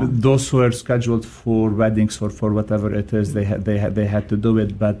those who were scheduled for weddings or for whatever it is, they had to do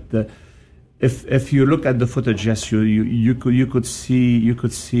it. But if you look at the footage, yes, you could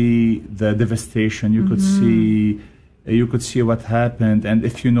see the devastation. You could see what happened, and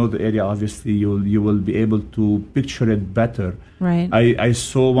if you know the area, obviously you will be able to picture it better. Right. I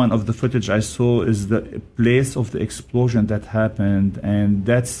saw one of the footage I saw is the place of the explosion that happened, and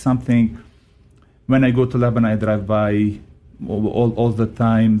that's something. When I go to Lebanon, I drive by all the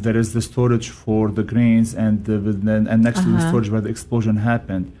time. There is the storage for the grains, and next to the storage where the explosion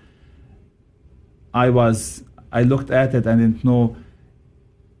happened. I looked at it and didn't know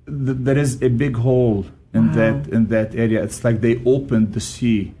there is a big hole in that area. It's like they opened the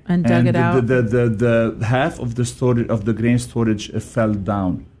sea and dug it out. The half of the storage of the grain storage fell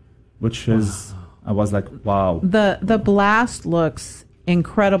down, which is I was like, wow. The blast looks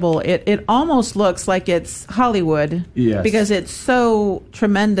incredible. It almost looks like it's Hollywood, because it's so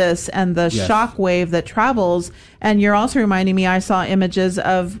tremendous, and the shock wave that travels. And you're also reminding me, I saw images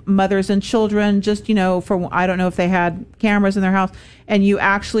of mothers and children, just, I don't know if they had cameras in their house, and you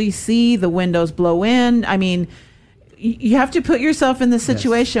actually see the windows blow in. I mean, you have to put yourself in the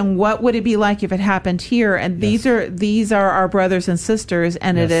situation. What would it be like if it happened here? And these are our brothers and sisters,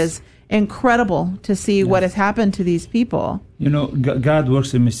 and it is incredible to see what has happened to these people. God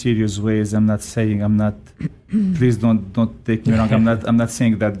works in mysterious ways. Please don't take me wrong. I'm not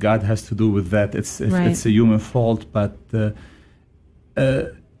saying that God has to do with that. It's a human fault. But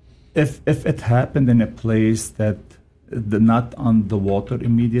if it happened in a place that not on the water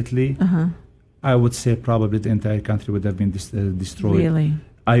immediately, I would say probably the entire country would have been destroyed. Really?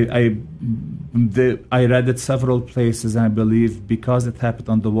 I read it several places, and I believe because it happened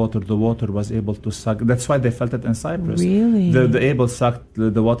on the water was able to suck. That's why they felt it in Cyprus. Really?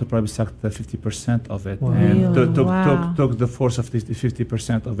 The water probably sucked 50% of it, and took the force of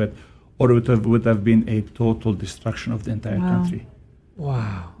 50% of it, or it would have been a total destruction of the entire country.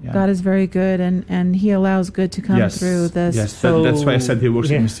 Wow. Yeah. God is very good, and He allows good to come through this. Yes, that's why I said He works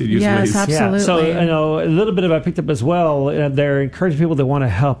in mysterious ways. Yes, absolutely. Yeah. So, a little bit of I picked up as well. They're encouraging people that want to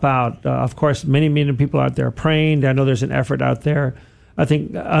help out. Of course, many people out there are praying. I know there's an effort out there, I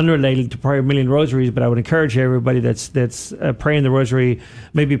think, unrelated to probably 1 million rosaries, but I would encourage everybody that's praying the rosary,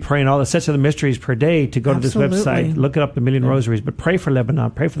 maybe praying all the sets of the mysteries per day, to go to this website, look it up, the 1 million rosaries, but pray for Lebanon,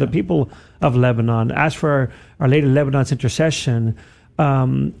 pray for the people of Lebanon, ask for Our Lady of Lebanon's intercession.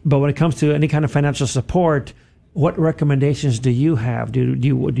 But when it comes to any kind of financial support, what recommendations do you have? Do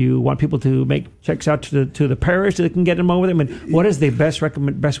you want people to make checks out to the parish so they can get them over there? I mean, what is the best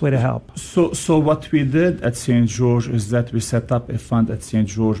way to help? So what we did at St. George is that we set up a fund at St.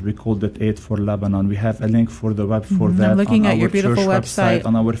 George. We called it Aid for Lebanon. We have a link for the web for that. I'm looking on at our your beautiful website,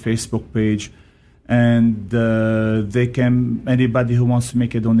 on our Facebook page. And anybody who wants to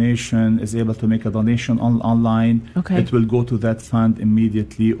make a donation is able to make a donation online. Okay. It will go to that fund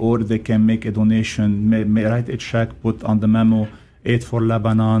immediately, or they can make a donation, may write a check, put on the memo, Aid for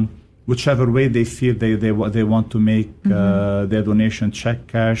Lebanon, whichever way they feel they want to make their donation, check,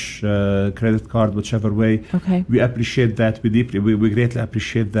 cash, credit card, whichever way. Okay. We appreciate that. We greatly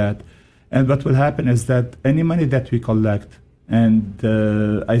appreciate that. And what will happen is that any money that we collect, and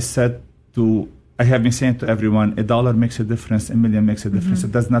I have been saying to everyone, $1 makes a difference, $1 million makes a difference.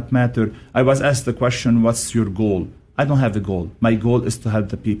 It does not matter. I was asked the question, what's your goal? I don't have a goal. My goal is to help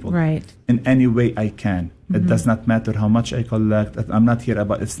the people. Right. In any way I can. It does not matter how much I collect. I'm not here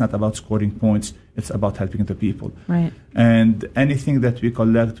it's not about scoring points. It's about helping the people. Right. And anything that we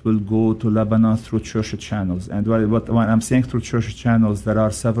collect will go to Lebanon through church channels. And when I'm saying through church channels, there are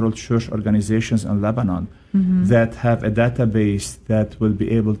several church organizations in Lebanon that have a database that will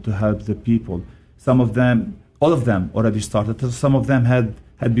be able to help the people. Some of them, all of them already started. Some of them had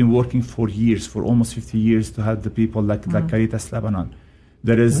been working for years, for almost 50 years, to help the people, like Caritas Lebanon.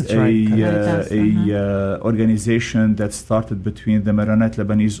 There is organization that started between the Maronite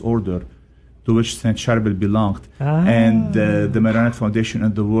Lebanese Order, to which St. Charbel belonged, and the Maronite Foundation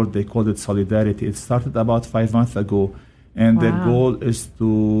in the world. They called it Solidarity. It started about 5 months ago, and their goal is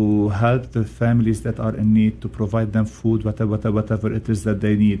to help the families that are in need, to provide them food, whatever it is that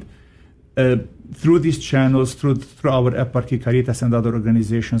they need. Through these channels, through our eparchy, Caritas, and other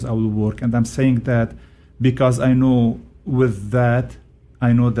organizations, I will work. And I'm saying that because I know with that,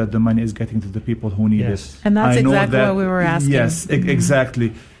 I know that the money is getting to the people who need it. And that's I know exactly that, what we were asking. Yes,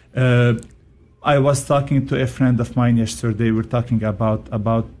 exactly. I was talking to a friend of mine yesterday. We're talking about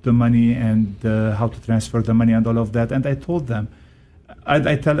the money and how to transfer the money and all of that. And I told them,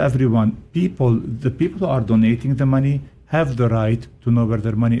 I tell everyone, the people who are donating the money have the right to know where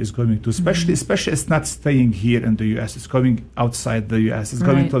their money is going to. Especially it's not staying here in the U.S. It's going outside the U.S. It's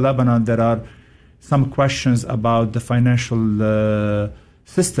going to Lebanon. There are some questions about the financial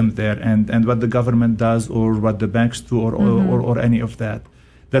system there and what the government does or what the banks do or any of that.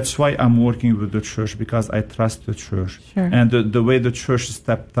 That's why I'm working with the church, because I trust the church. Sure. And the way the church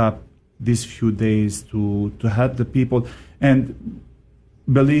stepped up these few days to help the people. And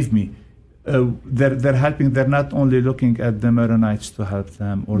believe me, they're helping. They're not only looking at the Maronites to help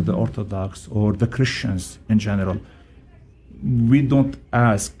them or the Orthodox or the Christians in general. We don't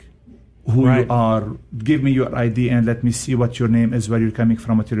ask who you are. Give me your ID and let me see what your name is, where you're coming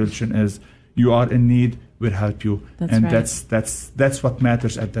from, what your religion is. You are in need, we'll help you. That's what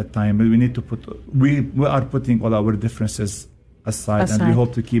matters at that time. We need to we are putting all our differences aside, and we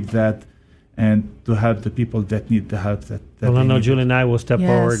hope to keep that and to help the people that need the help. Well, I know Julie and I will step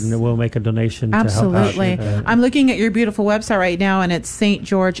forward and we'll make a donation to help out. Absolutely. I'm looking at your beautiful website right now, and it's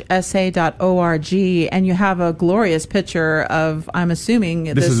stgeorgesa.org, and you have a glorious picture of, I'm assuming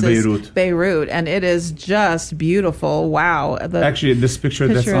this is Beirut. Beirut, and it is just beautiful. Wow. Actually, this picture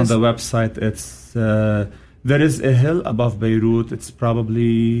that's on the website, it's there is a hill above Beirut. It's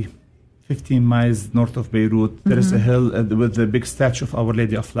probably 15 miles north of Beirut. There is a hill with the big statue of Our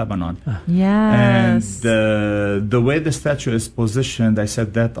Lady of Lebanon. Yes. And the way the statue is positioned, I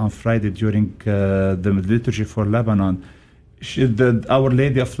said that on Friday during the liturgy for Lebanon. Our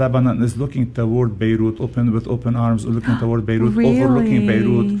Lady of Lebanon is looking toward Beirut, with open arms, looking toward Beirut, overlooking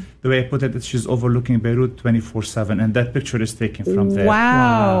Beirut. The way I put it, she's overlooking Beirut 24/7, and that picture is taken from there.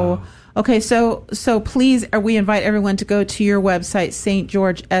 Wow. Okay, so please, we invite everyone to go to your website,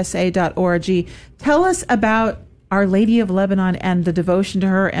 stgeorgesa.org. Tell us about Our Lady of Lebanon and the devotion to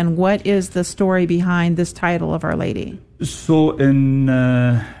her, and what is the story behind this title of Our Lady? So in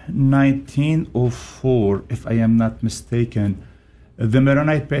 1904, if I am not mistaken, the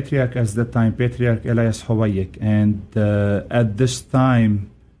Maronite Patriarch at the time, Patriarch Elias Hawayik, and at this time,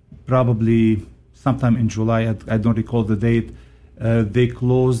 probably sometime in July, I don't recall the date, they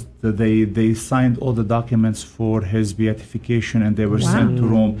closed, they signed all the documents for his beatification, and they were sent to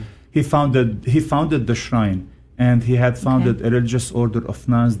Rome. He founded the shrine, and he had founded a religious order of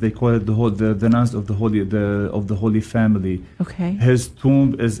nuns. They call it the nuns of the Holy Family. Okay. His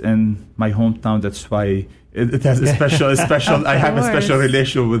tomb is in my hometown. That's why it has a special. I have a special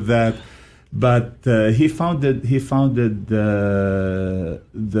relation with that. But he founded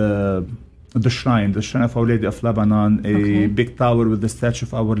the shrine of Our Lady of Lebanon, a big tower with the statue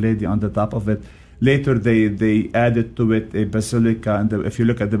of Our Lady on the top of it. Later, they added to it a basilica, and if you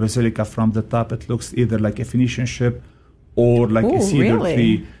look at the basilica from the top, it looks either like a Phoenician ship or like a cedar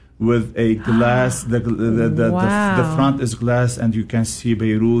tree with a glass. The front is glass, and you can see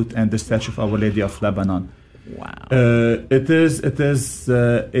Beirut and the statue of Our Lady of Lebanon. Wow! It is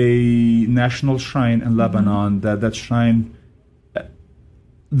a national shrine in Lebanon. That shrine.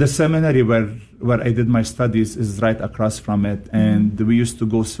 The seminary where I did my studies is right across from it, and we used to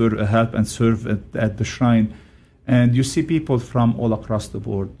go help and serve at the shrine. And you see people from all across the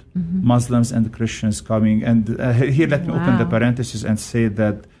board, Muslims and Christians coming. And here, let me open the parenthesis and say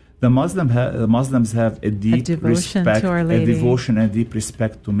that the Muslims have a deep respect, a devotion and deep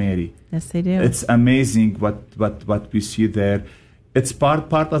respect to Mary. Yes, they do. It's amazing what we see there. It's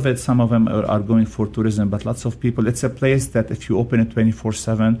part of it. Some of them are going for tourism, but lots of people. It's a place that if you open it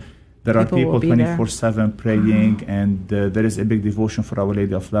 24/7, there are people 24/7 praying, and there is a big devotion for Our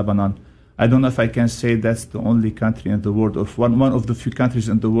Lady of Lebanon. I don't know if I can say that's the only country in the world, or one of the few countries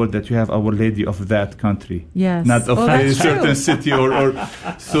in the world that you have Our Lady of that country. Yes, not of a certain city or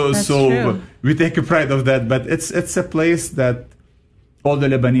so. True. We take a pride of that, but it's a place that all the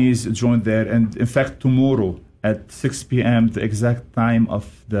Lebanese join there, and in fact tomorrow at 6 p.m., the exact time of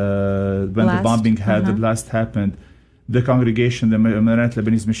the bombing the blast happened, the congregation, the Maronite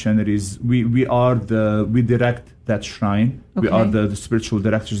Lebanese missionaries, we direct that shrine. We are the spiritual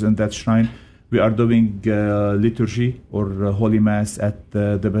directors in that shrine. We are doing liturgy or Holy Mass at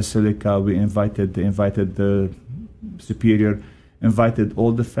the Basilica. We invited the superior, invited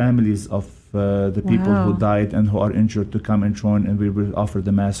all the families of the people who died and who are injured to come and join, and we will offer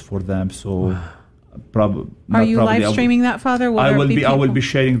the Mass for them. So. Are you live streaming that, Father? I will be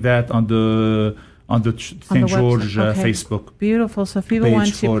sharing that on the St. George Facebook. Beautiful. So if people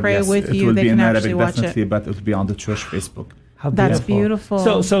want to pray with you, they can actually watch it. But it will be on the church Facebook. How That's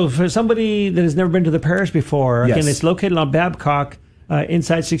beautiful. So for somebody that has never been to the parish before, Yes. again, it's located on Babcock,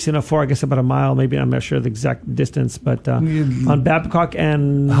 inside 1604, I guess about a mile, maybe. I'm not sure the exact distance, but on Babcock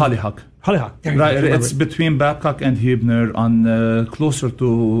and Hollyhock. Hollyhock. There you Right, go. it's between Babcock and Hebner, on closer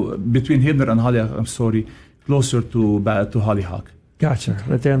to between Hebner and Hollyhock. I'm sorry, closer to Hollyhock. Gotcha,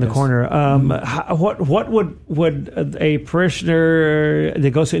 right there in the Yes. corner. What would a parishioner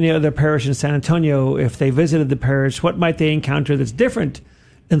that goes to any other parish in San Antonio, if they visited the parish, what might they encounter that's different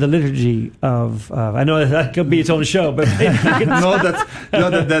in the liturgy of? I know that could be its own show, but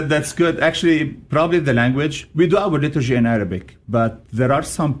that's good. Actually, probably the language. We do our liturgy in Arabic, but there are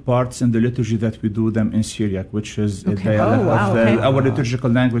some parts in the liturgy that we do them in Syriac, which is a dialect of our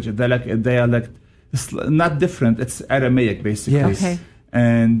liturgical language. A dialect. It's not different. It's Aramaic, basically. Yes. Okay.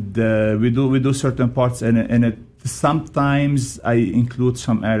 And we do certain parts in it. Sometimes I include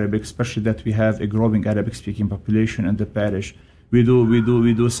some Arabic, especially that we have a growing Arabic-speaking population in the parish. We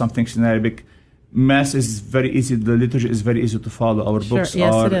do some things in Arabic. Mass is very easy. The liturgy is very easy to follow. Our books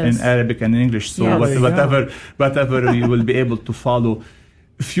are in Arabic and in English, so whatever you will be able to follow.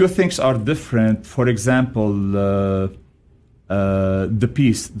 A few things are different. For example. The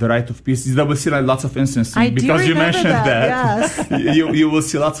peace, the rite of peace. You will see lots of instancing because you mentioned that. Yes. you will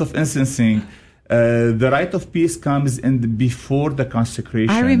see lots of instancing. The rite of peace comes in before the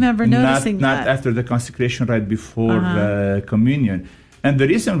consecration. I remember noticing not that. after the consecration, right before communion. And the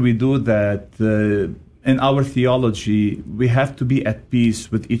reason we do that in our theology, we have to be at peace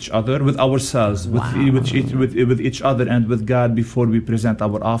with each other, with ourselves, with each other, and with God before we present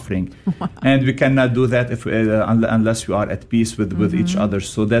our offering. Wow. And we cannot do that if unless we are at peace with each other.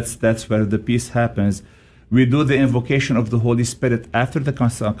 So that's where the peace happens. We do the invocation of the Holy Spirit after the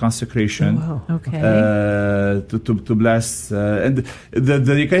consecration. Oh, wow. Okay. To bless. And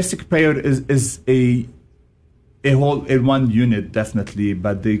the Eucharistic prayer is a one unit, definitely,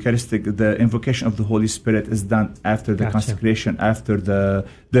 but the invocation of the Holy Spirit is done after the consecration, after the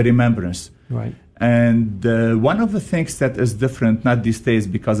remembrance. Right. And one of the things that is different, not these days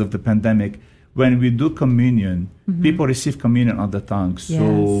because of the pandemic, when we do communion, people receive communion on the tongue.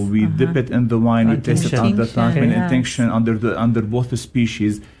 So we dip it in the wine, we place it on the tongue, and intinction under both the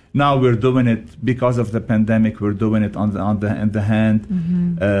species. Now we're doing it because of the pandemic. We're doing it in the hand,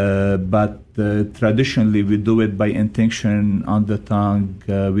 but traditionally we do it by intinction on the tongue.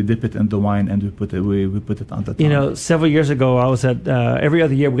 We dip it in the wine and we put it on the tongue. You know, several years ago, I was at every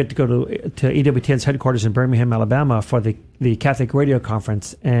other year we get to go to EWTN's headquarters in Birmingham, Alabama, for the Catholic Radio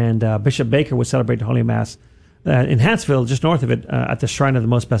Conference, and Bishop Baker would celebrate the Holy Mass in Huntsville, just north of it, at the Shrine of the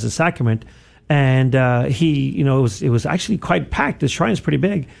Most Blessed Sacrament. And it was actually quite packed. The shrine's pretty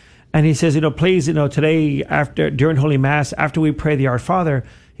big. And he says, please, today during Holy Mass, after we pray the Our Father,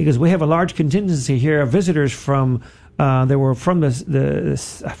 he goes, we have a large contingency here of visitors from, they were from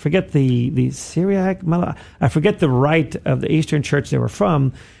the I forget the Syriac, I forget the rite of the Eastern Church they were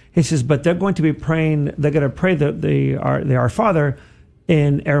from. He says, but they're going to be praying, they're going to pray the Our Father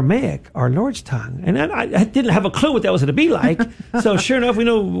in Aramaic, our Lord's tongue. And I didn't have a clue what that was going to be like. So sure enough,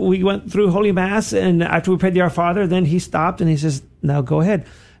 we went through Holy Mass, and after we prayed the Our Father, then he stopped and he says, now go ahead.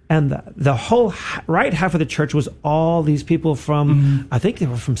 And the whole right half of the church was all these people from, I think they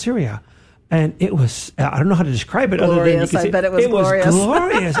were from Syria. And it was, I don't know how to describe it. Glorious. Other than I bet it was glorious. It was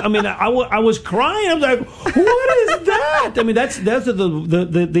glorious. I mean, I was crying. I was like, what is that? I mean, that's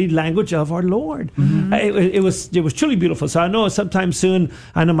the language of our Lord. It was truly beautiful. So I know sometime soon,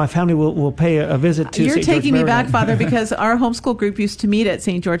 I know my family will pay a visit to You're St. taking George me back, Maronite. Father, because our homeschool group used to meet at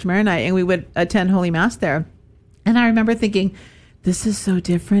St. George Maronite, and we would attend Holy Mass there. And I remember thinking, this is so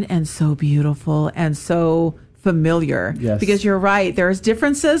different and so beautiful and so familiar. Yes. Because you're right, there's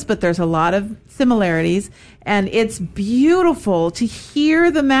differences, but there's a lot of similarities. And it's beautiful to hear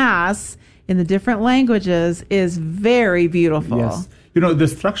the Mass in the different languages is very beautiful. Yes. The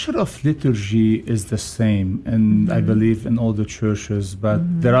structure of liturgy is the same, and I believe in all the churches, but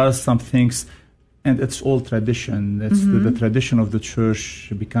there are some things, and it's all tradition. It's the tradition of the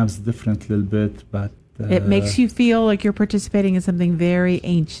church becomes different a little bit, but it makes you feel like you're participating in something very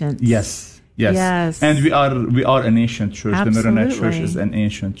ancient. Yes. And we are an ancient church. Absolutely. The Maronite Church is an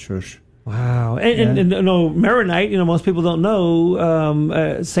ancient church. Wow. And Maronite, most people don't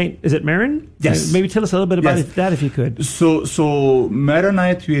know, Saint, is it Maron? Yes. Maybe tell us a little bit about that if you could. So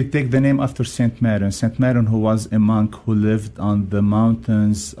Maronite, we take the name after Saint Maron. Saint Maron, who was a monk who lived on the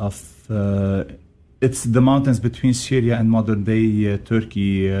mountains of, it's the mountains between Syria and modern day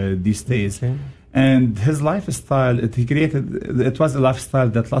Turkey these days. Okay. And his lifestyle, it was a lifestyle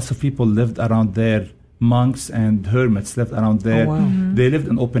that lots of people lived around there. Monks and hermits lived around there. Oh, wow. They lived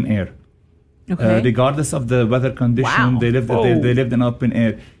in open air. regardless of the weather condition. They lived in open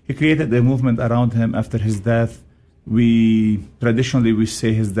air. He created a movement around him after his death. Traditionally we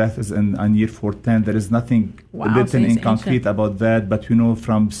say his death is on year 410. There is nothing written in concrete about that, but we know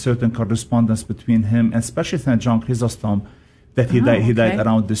from certain correspondence between him and especially St. John Chrysostom that he died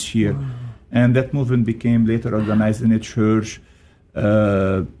around this year. And that movement became later organized in a church.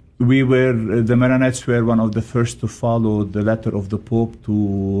 The Maronites were one of the first to follow the letter of the Pope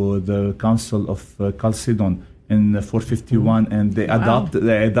to the Council of Chalcedon in 451, and they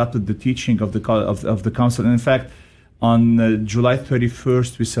adopted the teaching of the council. And in fact, on July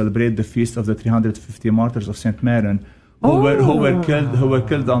 31st, we celebrate the feast of the 350 martyrs of Saint Maron, who were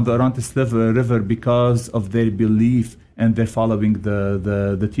killed on the Orontes River because of their belief and their following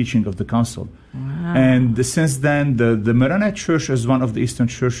the teaching of the council. Wow. And since then, the Maronite Church is one of the Eastern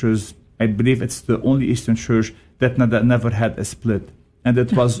churches. I believe it's the only Eastern church that never had a split, and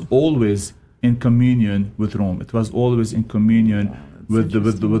it was always in communion with Rome. It was always in communion with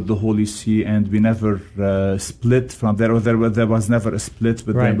the Holy See, and we never split from there. There was never a split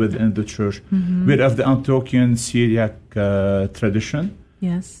within the church. Mm-hmm. We're of the Antiochian Syriac tradition.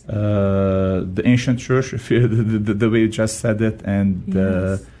 Yes. The ancient church, the way you just said it, and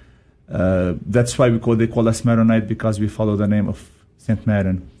that's why they call us Maronite, because we follow the name of Saint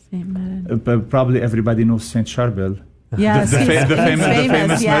Maron. Saint Maron. Probably everybody knows Saint Charbel. Yes, the famous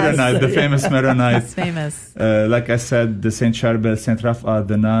Maronite. The famous Maronite. He's famous. Like I said, the Saint Charbel, Saint Raphael,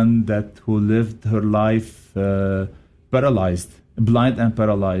 the nun who lived her life paralyzed, blind and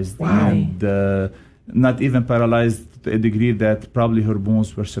paralyzed, and not even paralyzed to a degree that probably her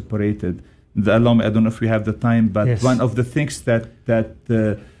bones were separated. I don't know if we have the time, but one of the things that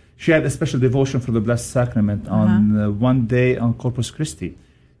she had a special devotion for the Blessed Sacrament. On one day on Corpus Christi,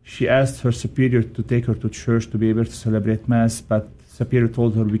 she asked her superior to take her to church to be able to celebrate Mass, but superior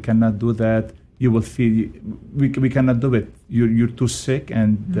told her, "We cannot do that. You will feel we cannot do it. You're too sick,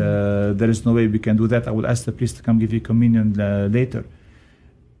 and there is no way we can do that. I will ask the priest to come give you communion later."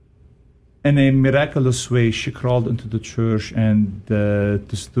 In a miraculous way, she crawled into the church and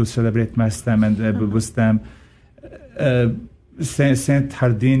to celebrate Mass time and with them. Saint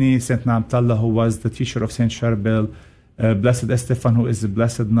Hardini, Saint Naamtallah, who was the teacher of Saint Charbel, Blessed Estefan, who is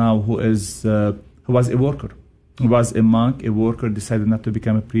blessed now, who was a worker, who was a monk, a worker, decided not to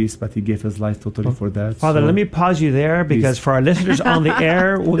become a priest, but he gave his life totally for that. Father, let me pause you there, because for our listeners on the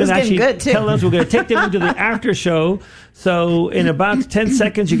air, we're going to actually tell us, we're going to take them into the after show. So in about 10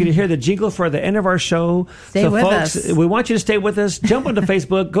 seconds, you're going to hear the jingle for the end of our show. Stay with us. We want you to stay with us. Jump onto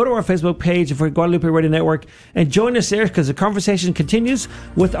Facebook, go to our Facebook page for Guadalupe Radio Network, and join us there, because the conversation continues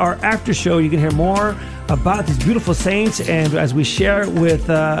with our after show. You can hear more about these beautiful saints, and as we share with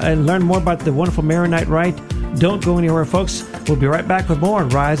and learn more about the wonderful Maronite rite. Don't go anywhere, folks. We'll be right back with more on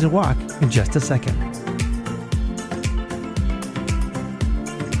Rise and Walk in just a second.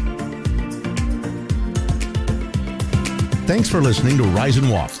 Thanks for listening to Rise and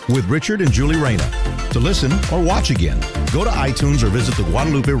Walk with Richard and Julie Reyna. To listen or watch again, go to iTunes or visit the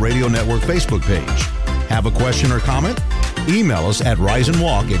Guadalupe Radio Network Facebook page. Have a question or comment? Email us at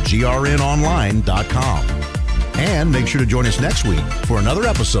riseandwalk@grnonline.com. And make sure to join us next week for another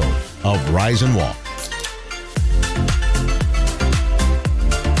episode of Rise and Walk.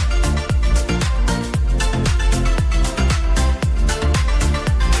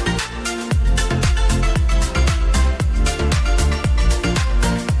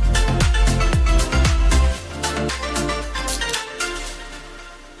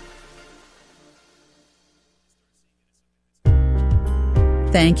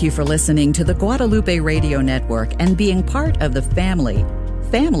 Thank you for listening to the Guadalupe Radio Network and being part of the family.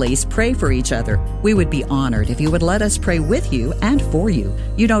 Families pray for each other. We would be honored if you would let us pray with you and for you.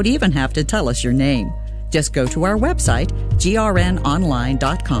 You don't even have to tell us your name. Just go to our website,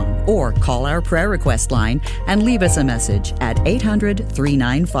 grnonline.com, or call our prayer request line and leave us a message at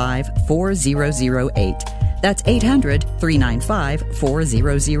 800-395-4008. That's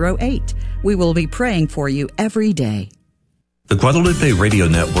 800-395-4008. We will be praying for you every day. The Guadalupe Radio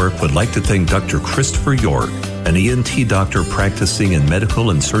Network would like to thank Dr. Christopher York, an ENT doctor practicing in medical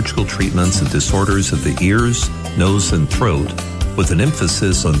and surgical treatments of disorders of the ears, nose, and throat, with an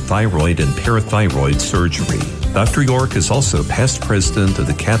emphasis on thyroid and parathyroid surgery. Dr. York is also past president of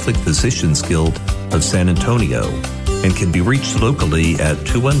the Catholic Physicians Guild of San Antonio and can be reached locally at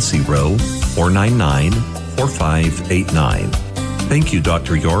 210-499-4589. Thank you,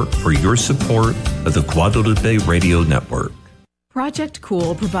 Dr. York, for your support of the Guadalupe Radio Network. Project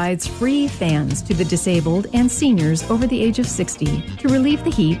Cool provides free fans to the disabled and seniors over the age of 60 to relieve the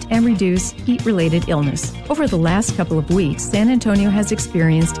heat and reduce heat-related illness. Over the last couple of weeks, San Antonio has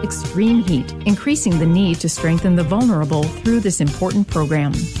experienced extreme heat, increasing the need to strengthen the vulnerable through this important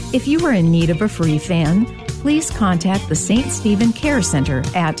program. If you are in need of a free fan, please contact the St. Stephen Care Center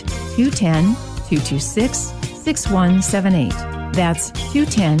at 210-226-6178. That's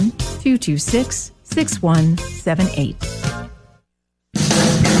 210-226-6178.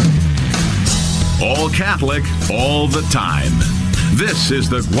 All Catholic, all the time. This is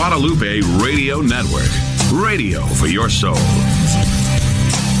the Guadalupe Radio Network. Radio for your soul.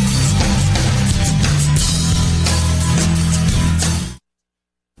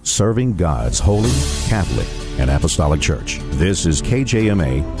 Serving God's holy, Catholic, and Apostolic Church. This is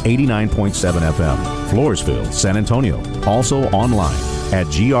KJMA 89.7 FM, Floresville, San Antonio. Also online at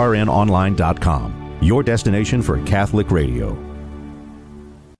grnonline.com. Your destination for Catholic radio.